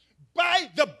by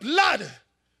the blood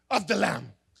of the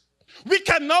Lamb. We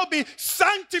can now be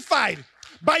sanctified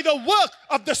by the work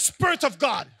of the Spirit of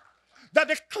God. That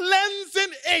the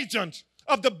cleansing agent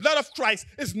of the blood of Christ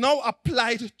is now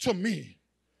applied to me.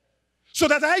 So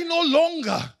that I no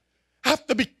longer have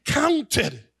to be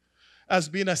counted as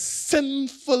being a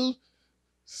sinful,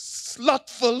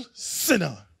 slothful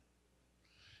sinner.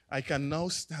 I can now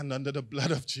stand under the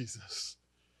blood of Jesus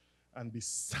and be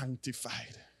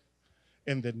sanctified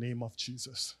in the name of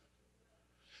Jesus.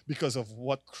 Because of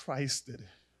what Christ did.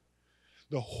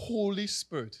 The Holy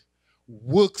Spirit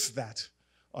works that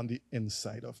on the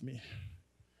inside of me.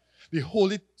 The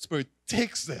Holy Spirit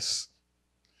takes this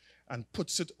and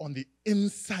puts it on the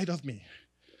inside of me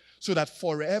so that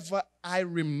forever I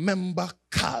remember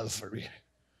Calvary.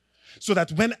 So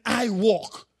that when I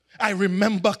walk, I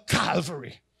remember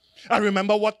Calvary. I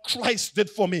remember what Christ did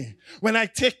for me. When I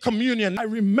take communion, I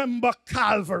remember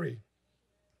Calvary.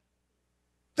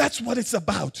 That's what it's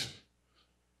about.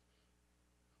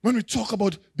 When we talk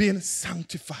about being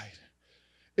sanctified,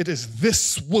 it is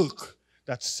this work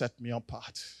that set me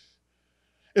apart.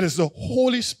 It is the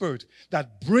Holy Spirit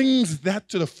that brings that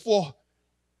to the fore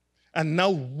and now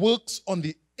works on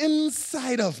the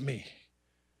inside of me,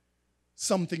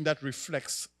 something that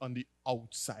reflects on the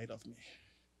outside of me.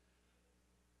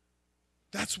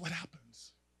 That's what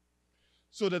happens.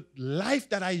 So the life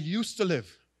that I used to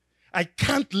live, I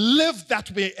can't live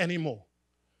that way anymore.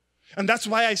 And that's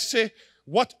why I say,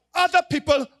 what other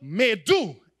people may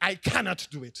do, I cannot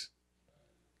do it.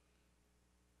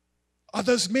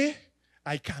 Others may,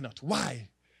 I cannot. Why?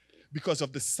 Because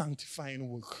of the sanctifying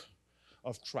work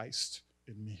of Christ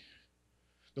in me.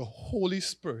 The Holy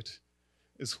Spirit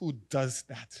is who does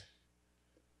that.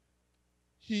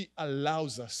 He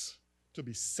allows us to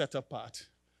be set apart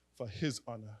for his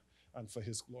honor and for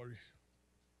his glory.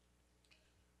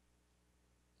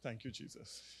 Thank you,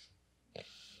 Jesus.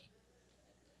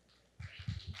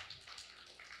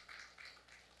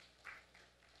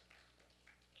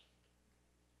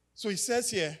 So he says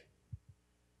here,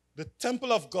 the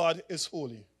temple of God is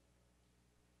holy,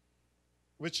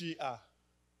 which ye are.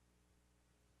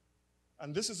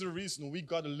 And this is the reason we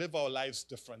got to live our lives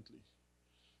differently,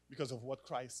 because of what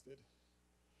Christ did.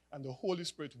 And the Holy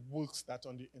Spirit works that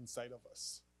on the inside of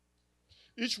us.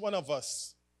 Each one of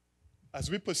us,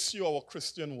 as we pursue our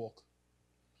Christian walk,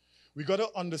 we got to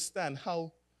understand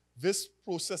how this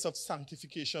process of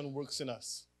sanctification works in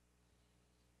us.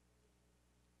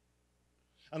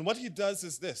 And what he does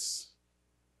is this,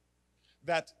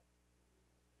 that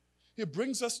he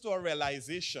brings us to a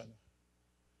realization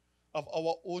of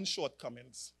our own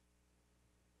shortcomings.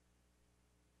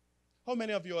 How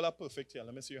many of you all are perfect here?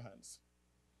 Let me see your hands.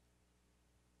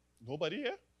 Nobody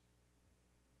here?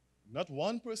 Not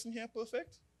one person here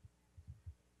perfect?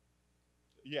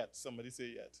 Yet. Somebody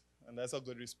say yet. And that's a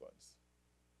good response.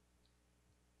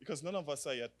 Because none of us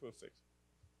are yet perfect.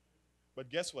 But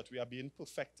guess what? We are being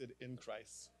perfected in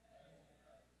Christ.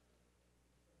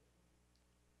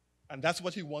 And that's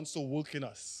what he wants to work in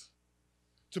us,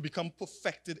 to become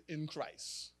perfected in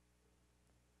Christ.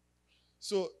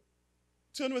 So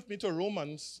turn with me to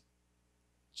Romans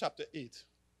chapter 8.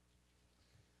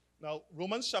 Now,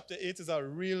 Romans chapter 8 is a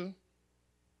real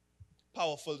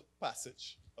powerful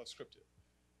passage of Scripture.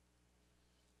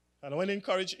 And I want to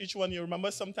encourage each one. You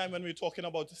remember sometime when we were talking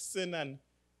about sin and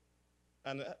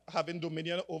having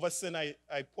dominion over sin, I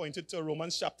pointed to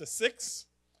Romans chapter 6,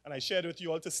 and I shared with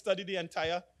you all to study the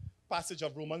entire passage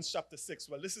of Romans chapter 6.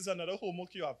 Well, this is another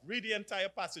homework you have. Read the entire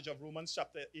passage of Romans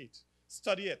chapter 8.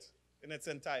 Study it in its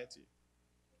entirety.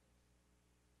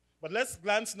 But let's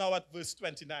glance now at verse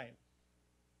 29.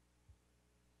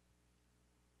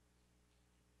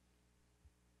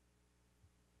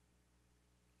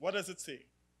 What does it say?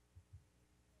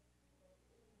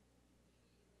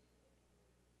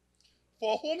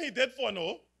 For whom he did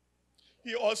foreknow,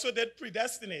 he also did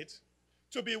predestinate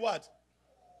to be what?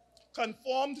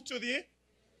 Conformed to the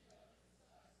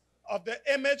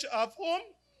image of whom?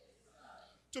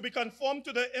 To be conformed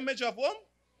to the image of whom?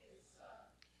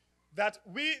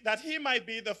 That he might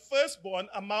be the firstborn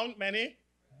among many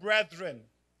brethren,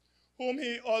 whom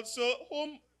he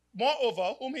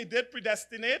did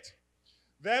predestinate,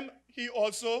 them he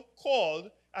also called,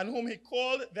 and whom he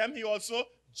called, them he also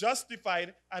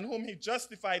justified, and whom he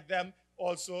justified, them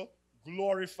also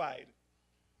glorified.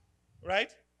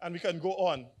 Right? And we can go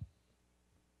on.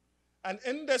 And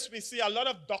in this we see a lot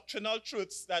of doctrinal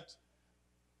truths that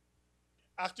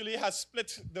actually has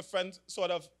split different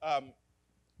sort of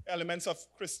elements of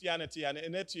Christianity. And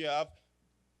in it you have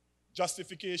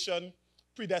justification,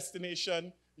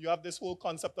 predestination, you have this whole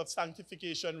concept of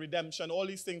sanctification, redemption. All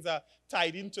these things are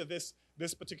tied into this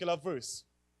particular verse.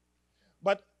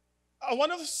 But I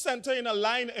want to center in a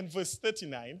line in verse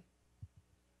 29,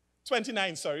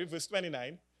 verse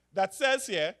 29, that says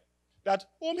here that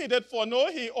whom he did foreknow,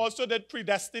 he also did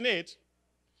predestinate.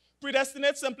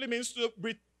 Predestinate simply means to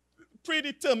be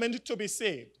predetermined to be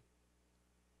saved,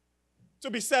 to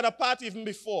be set apart even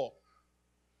before.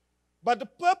 But the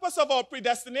purpose of our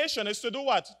predestination is to do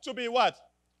what? To be what?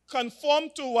 Conform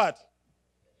to what?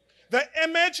 The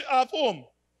image of whom?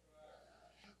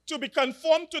 To be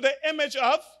conformed to the image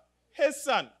of his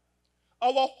Son.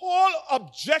 Our whole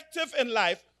objective in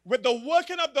life, with the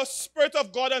working of the Spirit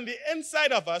of God on the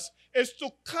inside of us, is to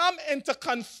come into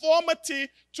conformity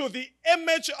to the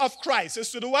image of Christ.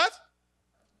 Is to do what?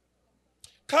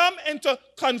 Come into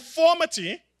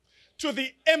conformity to the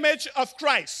image of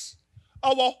Christ.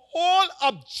 Our whole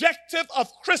objective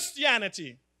of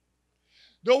Christianity.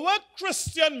 The word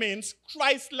Christian means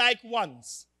Christ-like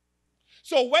ones.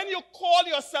 So when you call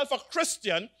yourself a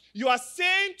Christian, you are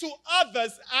saying to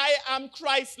others, I am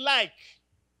Christ-like.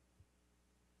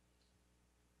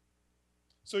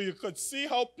 So you could see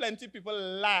how plenty people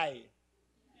lie.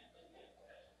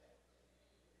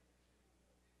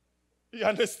 You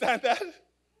understand that?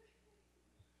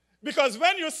 Because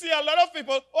when you see a lot of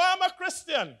people, oh, I'm a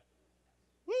Christian.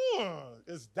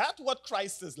 Is that what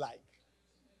Christ is like?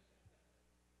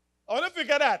 I want to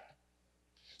figure that.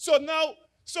 So now,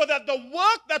 So that the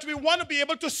work that we want to be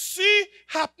able to see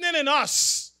happening in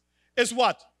us is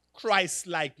what?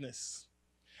 Christ-likeness.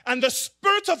 And the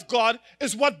Spirit of God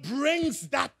is what brings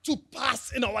that to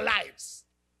pass in our lives.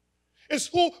 It's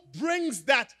who brings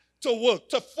that to work,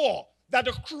 to fall. That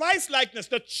the Christ-likeness,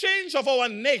 the change of our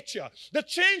nature, the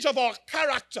change of our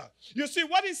character. You see,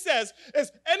 what he says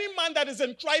is, any man that is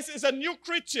in Christ is a new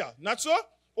creature. Not so?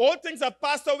 All things have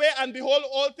passed away, and behold,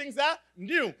 all things are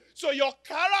new. So your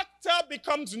character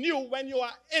becomes new when you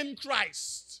are in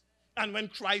Christ and when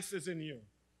Christ is in you.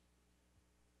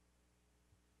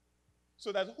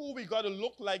 So that who we got to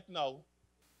look like now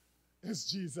is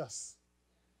Jesus.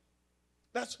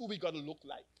 That's who we got to look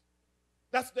like.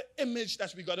 That's the image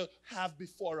that we got to have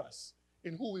before us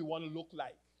in who we want to look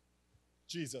like.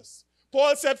 Jesus.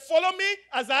 Paul said, follow me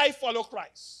as I follow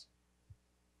Christ.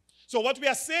 So what we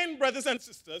are saying, brothers and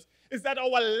sisters, is that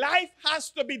our life has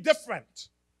to be different.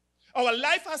 Our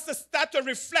life has to start to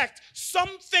reflect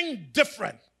something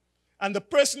different. And the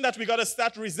person that we got to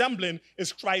start resembling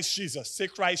is Christ Jesus. Say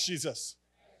Christ Jesus.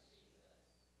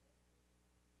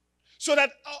 So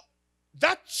that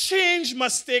that change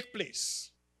must take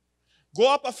place.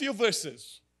 Go up a few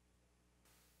verses.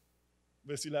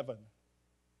 Verse 11.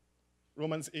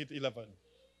 Romans 8:11.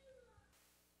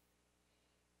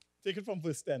 Take it from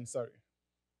verse 10, sorry.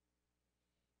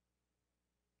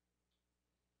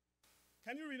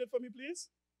 Can you read it for me, please?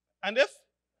 And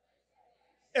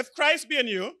if Christ be in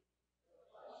you,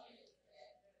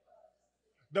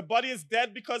 the body is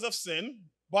dead because of sin,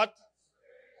 but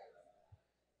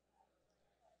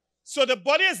so the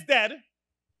body is dead,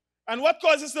 and what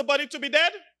causes the body to be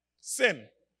dead? Sin.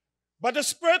 But the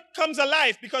spirit comes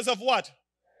alive because of what?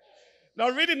 Now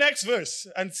read the next verse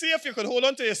and see if you could hold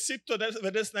on to your seat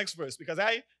with this next verse, because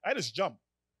I just jumped.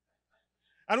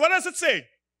 And what does it say?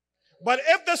 But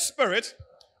if the spirit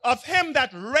of him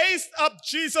that raised up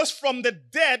Jesus from the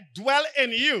dead dwell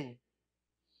in you,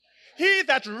 he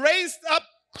that raised up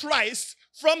Christ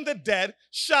from the dead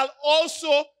shall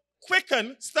also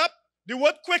quicken. Stop. The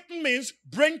word quicken means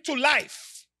bring to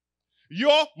life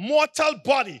your mortal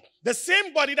body. The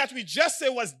same body that we just said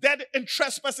was dead in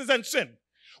trespasses and sin.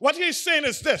 What he's saying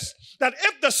is this, that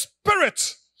if the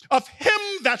spirit of him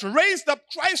that raised up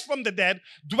Christ from the dead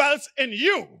dwells in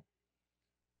you,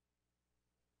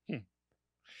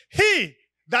 he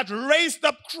that raised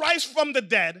up Christ from the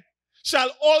dead shall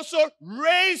also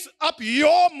raise up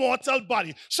your mortal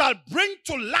body, shall bring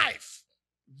to life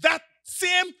that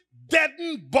same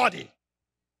deadened body.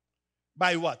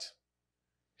 By what?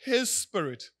 His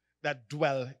spirit that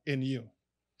dwell in you.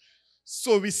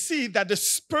 So we see that the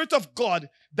Spirit of God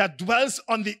that dwells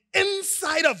on the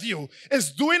inside of you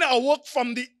is doing a work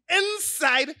from the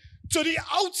inside to the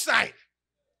outside.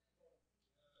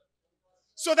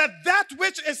 So that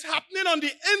which is happening on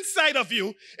the inside of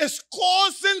you is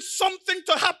causing something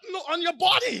to happen on your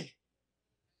body.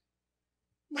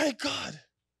 My God.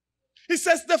 He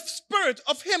says the spirit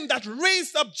of him that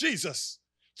raised up Jesus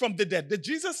from the dead. Did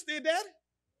Jesus stay dead?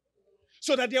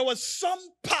 So that there was some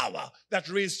power that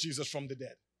raised Jesus from the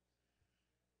dead.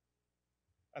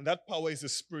 And that power is the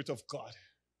Spirit of God.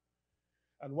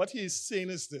 And what he is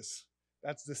saying is this,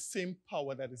 that's the same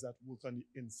power that is at work on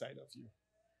the inside of you.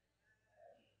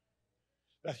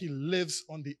 That he lives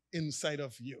on the inside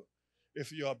of you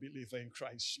if you are a believer in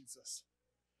Christ Jesus.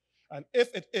 And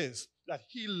if it is that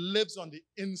he lives on the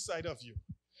inside of you,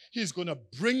 he's going to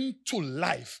bring to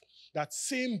life that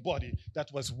same body that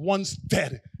was once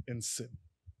dead in sin.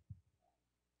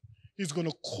 He's going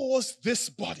to cause this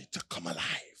body to come alive.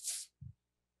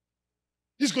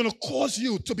 He's going to cause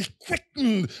you to be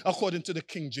quickened according to the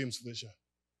King James Version.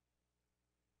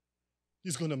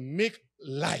 He's going to make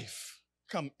life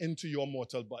come into your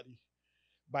mortal body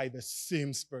by the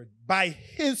same Spirit, by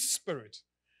his Spirit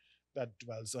that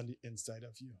dwells on the inside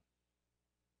of you.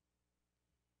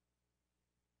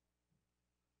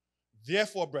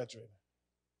 Therefore, brethren,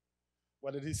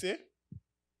 what did he say?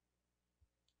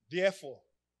 Therefore.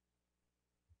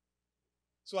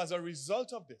 So as a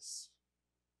result of this,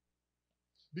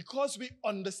 because we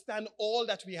understand all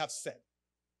that we have said,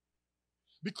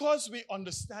 because we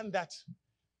understand that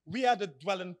we are the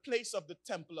dwelling place of the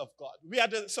temple of God. We are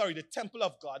the temple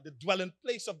of God, the dwelling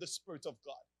place of the Spirit of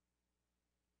God.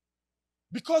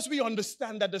 Because we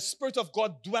understand that the Spirit of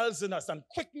God dwells in us and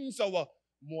quickens our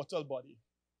mortal body,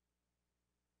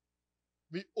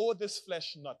 we owe this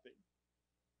flesh nothing.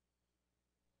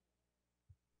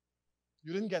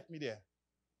 You didn't get me there.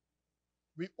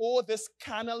 We owe this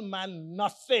carnal man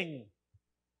nothing.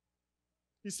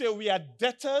 He said we are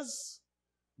debtors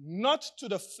not to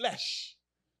the flesh,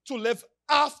 to live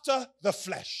after the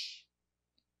flesh.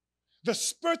 The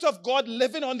Spirit of God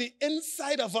living on the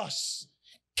inside of us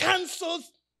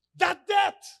cancels that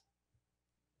debt.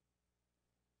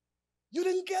 You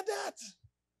didn't get that.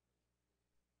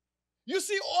 You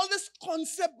see, all this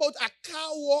concept about a car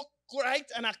walk right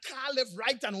and a car live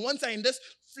right, and once I'm in this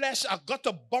flesh, I've got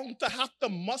to bound to have to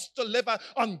must to live an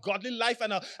ungodly life,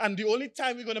 and the only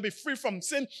time we're going to be free from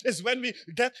sin is when we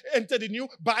get into the new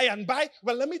by and by.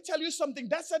 Well, let me tell you something.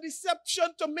 That's a deception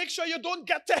to make sure you don't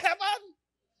get to heaven.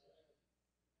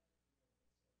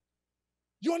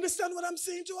 You understand what I'm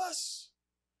saying to us?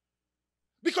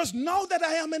 Because now that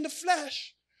I am in the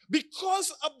flesh,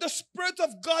 because of the Spirit of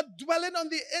God dwelling on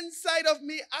the inside of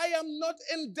me, I am not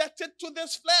indebted to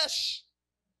this flesh.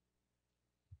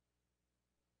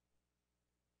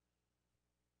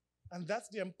 And that's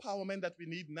the empowerment that we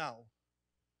need now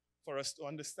for us to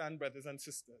understand, brothers and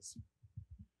sisters,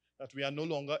 that we are no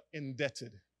longer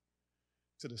indebted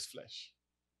to this flesh.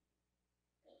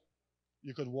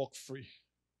 You could walk free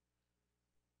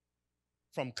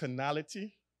from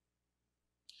carnality.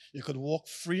 You could walk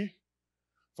free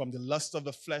from the lust of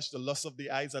the flesh, the lust of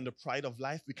the eyes, and the pride of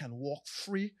life. We can walk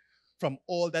free from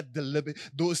all that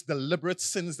those deliberate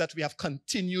sins that we have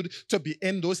continued to be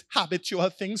in, those habitual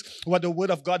things. What the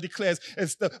Word of God declares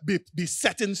is to be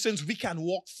set in sins. We can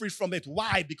walk free from it.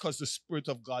 Why? Because the Spirit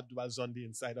of God dwells on the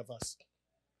inside of us.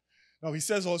 Now, he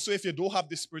says also, if you don't have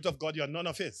the Spirit of God, you're none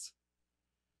of his.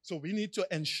 So we need to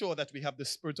ensure that we have the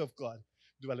Spirit of God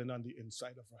dwelling on the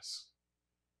inside of us.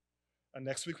 And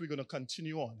next week, we're going to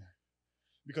continue on,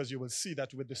 because you will see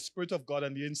that with the Spirit of God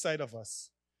on the inside of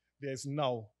us, there is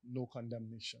now no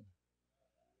condemnation.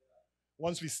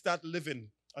 Once we start living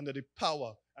under the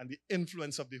power and the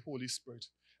influence of the Holy Spirit,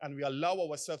 and we allow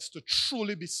ourselves to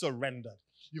truly be surrendered,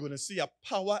 you're going to see a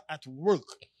power at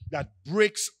work that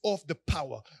breaks off the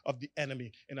power of the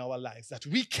enemy in our lives, that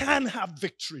we can have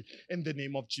victory in the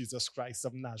name of Jesus Christ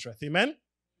of Nazareth. Amen?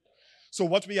 So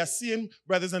what we are seeing,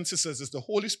 brothers and sisters, is the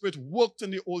Holy Spirit worked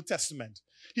in the Old Testament.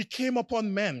 He came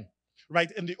upon men, right,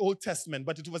 in the Old Testament,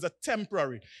 but it was a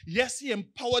temporary. Yes, he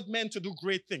empowered men to do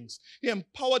great things. He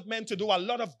empowered men to do a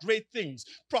lot of great things,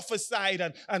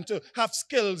 prophesied and to have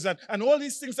skills and all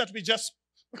these things that we just,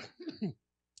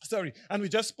 we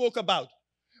just spoke about.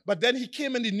 But then he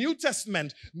came in the New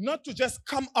Testament, not to just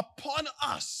come upon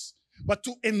us, but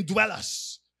to indwell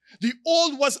us. The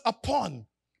old was upon,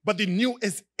 but the new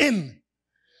is in.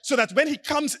 So that when he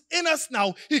comes in us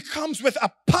now, he comes with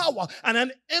a power and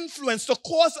an influence to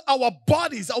cause our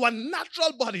bodies, our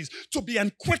natural bodies, to be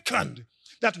quickened.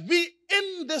 That we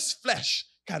in this flesh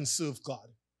can serve God.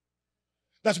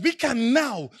 That we can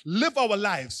now live our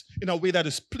lives in a way that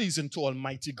is pleasing to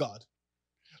Almighty God.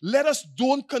 Let us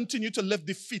don't continue to live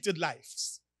defeated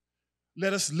lives.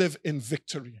 Let us live in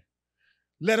victory.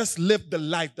 Let us live the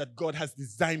life that God has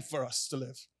designed for us to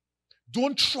live.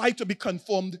 Don't try to be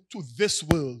conformed to this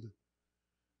world.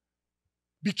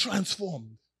 Be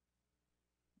transformed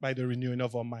by the renewing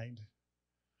of our mind.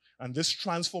 And this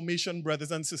transformation,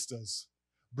 brothers and sisters,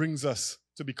 brings us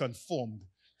to be conformed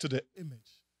to the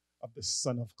image of the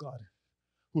Son of God,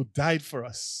 who died for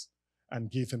us and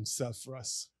gave himself for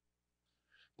us.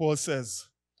 Paul says,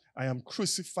 I am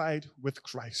crucified with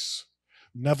Christ.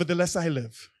 Nevertheless I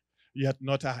live, yet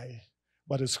not I,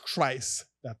 but it's Christ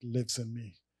that lives in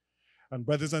me. And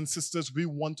brothers and sisters, we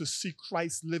want to see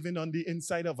Christ living on the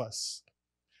inside of us.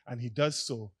 And he does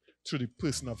so through the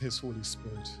person of his Holy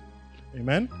Spirit.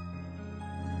 Amen?